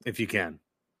 if you can.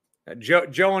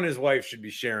 Joe and his wife should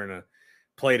be sharing a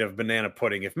plate of banana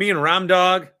pudding. If me and Ram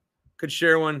Dog could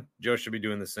share one, Joe should be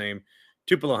doing the same.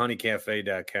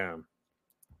 tupelohoneycafe.com.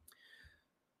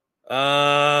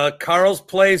 Carl's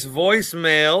Place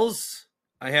voicemails.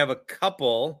 I have a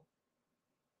couple.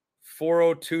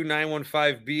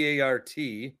 402-915-BART.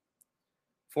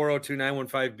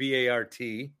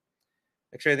 402-915-BART.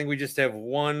 Actually, I think we just have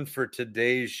one for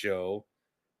today's show.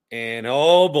 And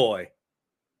oh boy.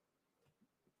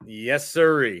 Yes,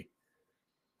 sirree.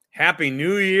 Happy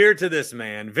New Year to this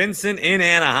man, Vincent in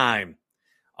Anaheim.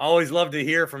 Always love to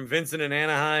hear from Vincent in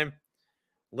Anaheim.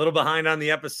 A little behind on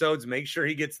the episodes. Make sure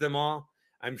he gets them all.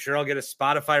 I'm sure I'll get a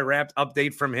Spotify Wrapped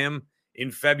update from him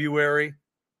in February.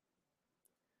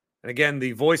 And again,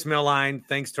 the voicemail line,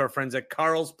 thanks to our friends at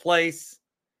Carl's Place,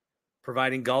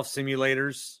 providing golf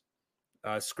simulators,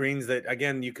 screens that,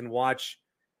 again, you can watch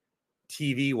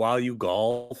TV while you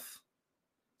golf.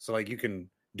 So, like, you can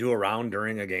do a round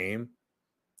during a game.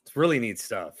 It's really neat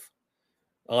stuff.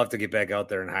 I'll have to get back out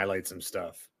there and highlight some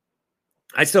stuff.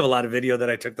 I still have a lot of video that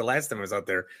I took the last time I was out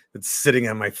there that's sitting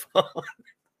on my phone.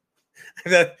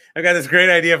 I've got this great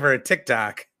idea for a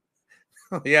TikTok.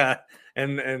 Yeah.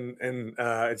 And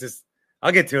it's just,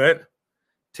 I'll get to it.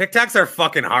 TikToks are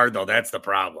fucking hard though. That's the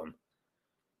problem.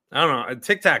 I don't know.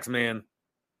 TikToks, man.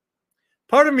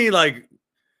 Part of me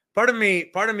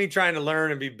trying to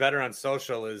learn and be better on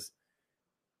social is,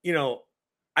 you know,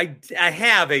 I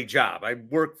have a job. I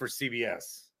work for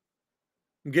CBS.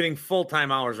 I'm getting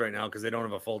full-time hours right now because they don't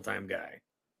have a full-time guy.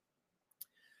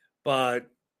 But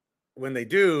when they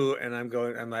do, and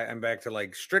I'm back to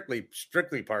like strictly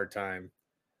part-time,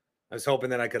 I was hoping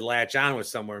that I could latch on with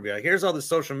somewhere and be like, here's all the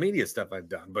social media stuff I've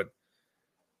done. But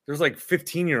there's like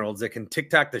 15-year-olds that can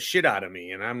TikTok the shit out of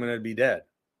me, and I'm going to be dead.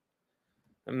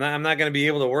 I'm not going to be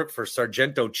able to work for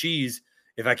Sargento Cheese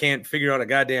if I can't figure out a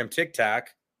goddamn TikTok.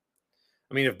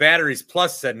 I mean, if Batteries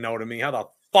Plus said no to me, how the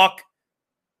fuck?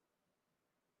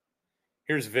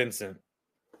 Here's Vincent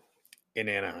in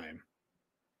Anaheim.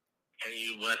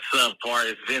 Hey, what's up, Bart?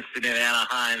 It's Vincent in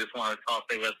Anaheim. Just want to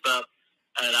say what's up.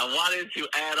 And I wanted to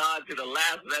add on to the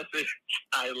last message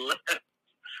I left.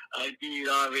 I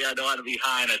don't want to be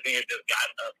behind. I think it just got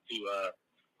up to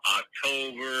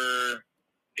October. I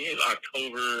think it's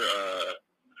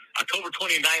October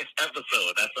 29th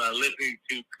episode. That's what I'm listening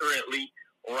to currently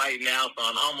right now. So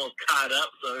I'm almost caught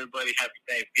up. So everybody, happy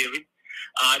Thanksgiving.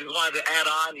 I just wanted to add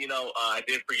on, I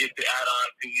did forget to add on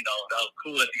to, that was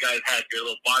cool that you guys had your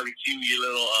little barbecue, your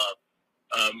little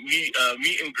meet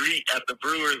and greet at the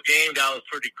Brewers game. That was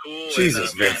pretty cool.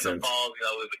 Jesus, and, Vincent. Balls,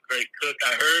 was a great cook,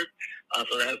 I heard.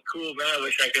 So that's cool, man. I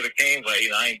wish I could have came, but,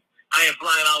 I ain't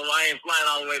flying all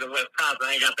the way to Wisconsin.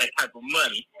 I ain't got that type of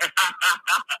money.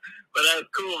 But that's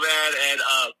cool, man. And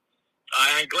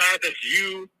I'm glad that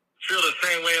you feel the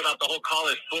same way about the whole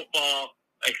college football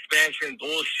expansion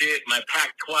bullshit. My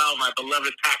Pac-12, my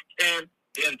beloved Pac-10,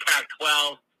 then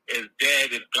Pac-12 is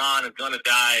dead, it's gone, it's going to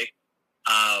die.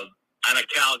 I'm a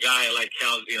Cal guy. I like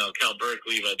Cal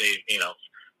Berkeley, but they,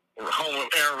 we're home with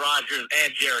Aaron Rodgers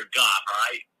and Jared Goff, all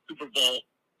right? Super Bowl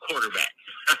quarterback.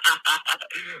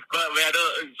 But, man,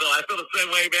 so I feel the same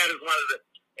way, man.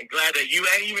 I'm glad that you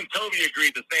and even Toby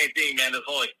agreed the same thing, man. This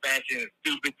whole expansion is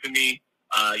stupid to me.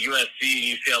 USC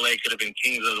and UCLA could have been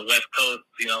kings of the West Coast,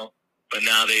 but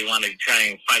now they want to try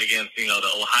and fight against, the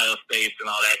Ohio States and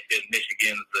all that shit,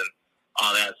 Michigans and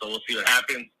all that. So we'll see what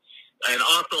happens. And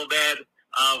also, man,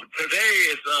 today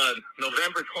is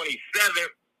November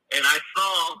 27th, and I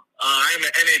saw, I'm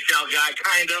an NHL guy,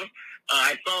 kind of.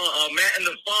 I saw Matt in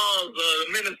the Falls,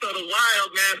 Minnesota Wild,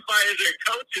 man, fired their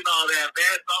coach and all that,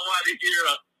 man. So I wanted to hear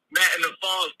Matt in the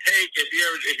Falls take if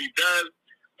he does.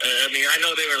 I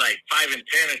know they were like 5-10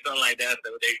 or something like that,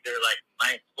 so they're like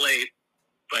ninth place.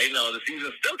 But, the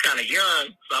season's still kind of young,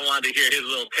 so I wanted to hear his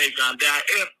little take on that,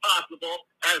 if possible.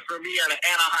 As for me, I'm an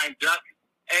Anaheim Ducks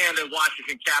and a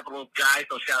Washington Capitals guy,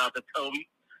 so shout out to Toby.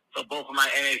 So both of my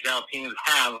NHL teams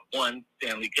have won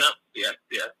Stanley Cup. Yes.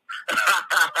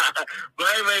 But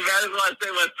anyway, man, I just want to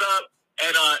say what's up.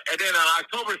 And then on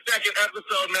October 2nd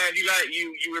episode, man,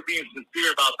 you were being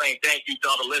sincere about saying thank you to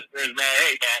all the listeners, man.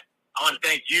 Hey, man, I want to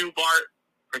thank you, Bart,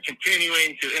 for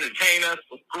continuing to entertain us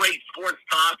with great sports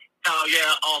talk. Hell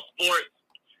yeah, all sports.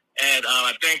 And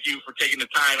I thank you for taking the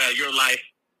time out of your life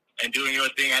and doing your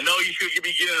thing. I know you should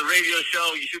be getting a radio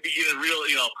show. You should be getting a real,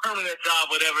 permanent job,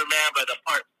 whatever, man. But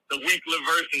the Winkler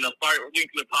verse and the Bart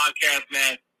Winkler podcast,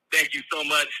 man, thank you so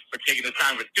much for taking the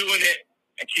time for doing it.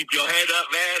 And keep your head up,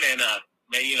 man. And,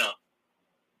 man,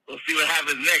 we'll see what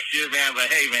happens next year, man.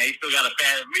 But, hey, man, you still got a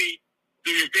fan of me.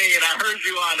 Do your thing. And I heard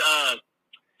you on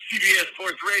CBS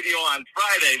Sports Radio on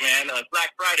Friday, man. Black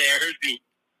Friday, I heard you.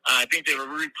 I think they were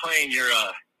replaying your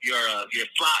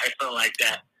slot or something like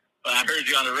that. But I heard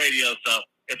you on the radio, so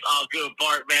it's all good,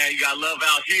 Bart, man. You got love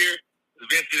out here.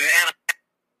 Vincent and Anna.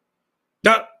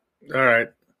 Oh, all right.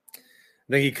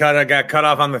 I think he got cut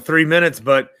off on the 3 minutes,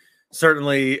 but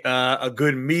certainly a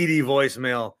good meaty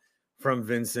voicemail from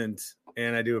Vincent,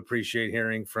 and I do appreciate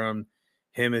hearing from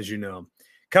him, as you know.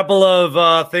 Couple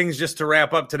of things just to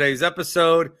wrap up today's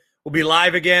episode. We'll be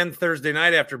live again Thursday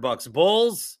night after Bucks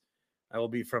Bulls. I will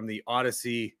be from the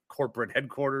Odyssey corporate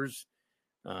headquarters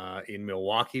in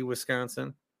Milwaukee,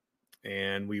 Wisconsin.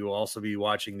 And we will also be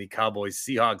watching the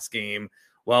Cowboys-Seahawks game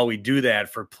while we do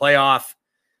that for playoff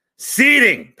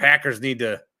seeding. Packers need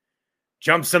to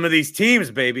jump some of these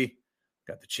teams, baby.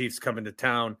 Got the Chiefs coming to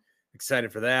town.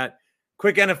 Excited for that.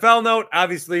 Quick NFL note.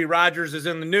 Obviously, Rodgers is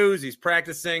in the news. He's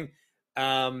practicing.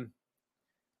 Matt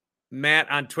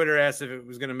on Twitter asked if it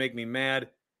was going to make me mad.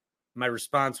 My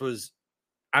response was,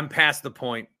 I'm past the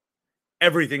point.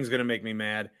 Everything's going to make me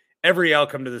mad. Every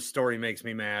outcome to this story makes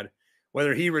me mad.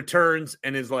 Whether he returns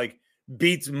and is like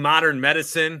beats modern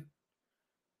medicine,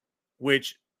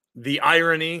 which the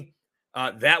irony,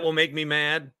 that will make me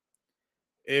mad.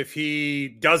 If he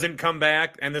doesn't come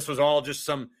back and this was all just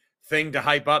some thing to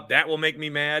hype up, that will make me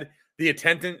mad. The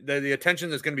attention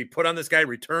that's going to be put on this guy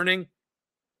returning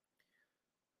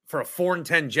for a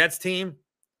 4-10 Jets team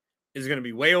is going to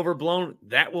be way overblown.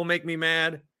 That will make me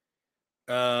mad.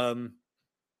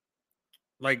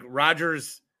 Like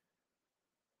Rodgers,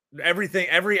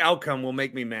 every outcome will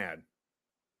make me mad.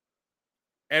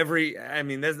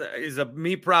 That is a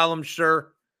me problem,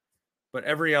 sure, but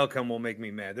every outcome will make me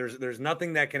mad. There's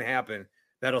nothing that can happen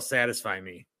that'll satisfy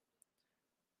me.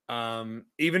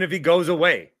 Even if he goes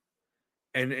away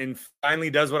and finally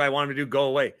does what I want him to do, go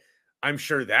away, I'm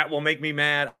sure that will make me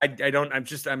mad. He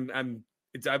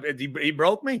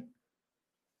broke me.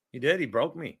 He did. He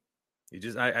broke me.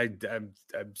 I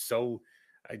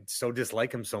so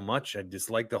dislike him so much. I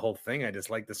dislike the whole thing. I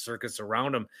dislike the circus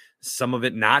around him. Some of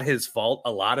it not his fault.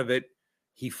 A lot of it,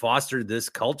 he fostered this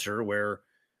culture where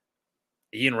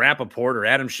Ian Rappaport or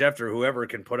Adam Schefter, whoever,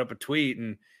 can put up a tweet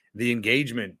and the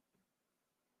engagement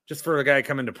just for a guy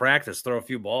coming to practice, throw a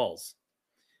few balls.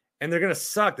 And they're going to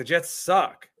suck. The Jets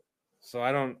suck. So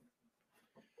I don't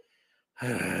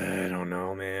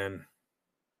know, man.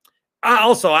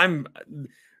 Also,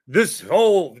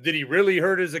 did he really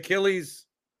hurt his Achilles?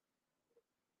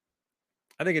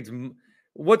 I think it's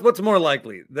what's more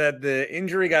likely, that the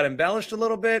injury got embellished a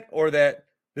little bit or that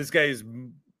this guy is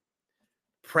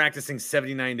practicing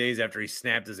 79 days after he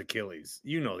snapped his Achilles.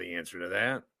 You know the answer to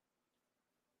that.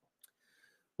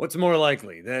 What's more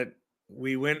likely, that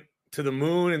we went to the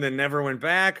moon and then never went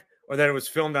back, or that it was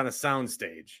filmed on a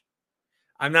soundstage?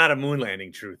 I'm not a moon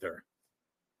landing truther,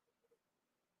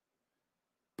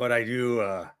 but I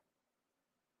do.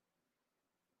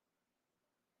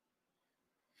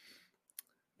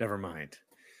 Never mind.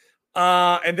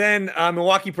 And then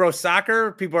Milwaukee Pro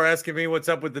Soccer. People are asking me what's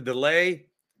up with the delay.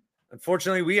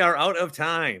 Unfortunately, we are out of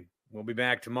time. We'll be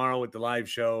back tomorrow with the live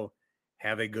show.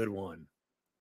 Have a good one.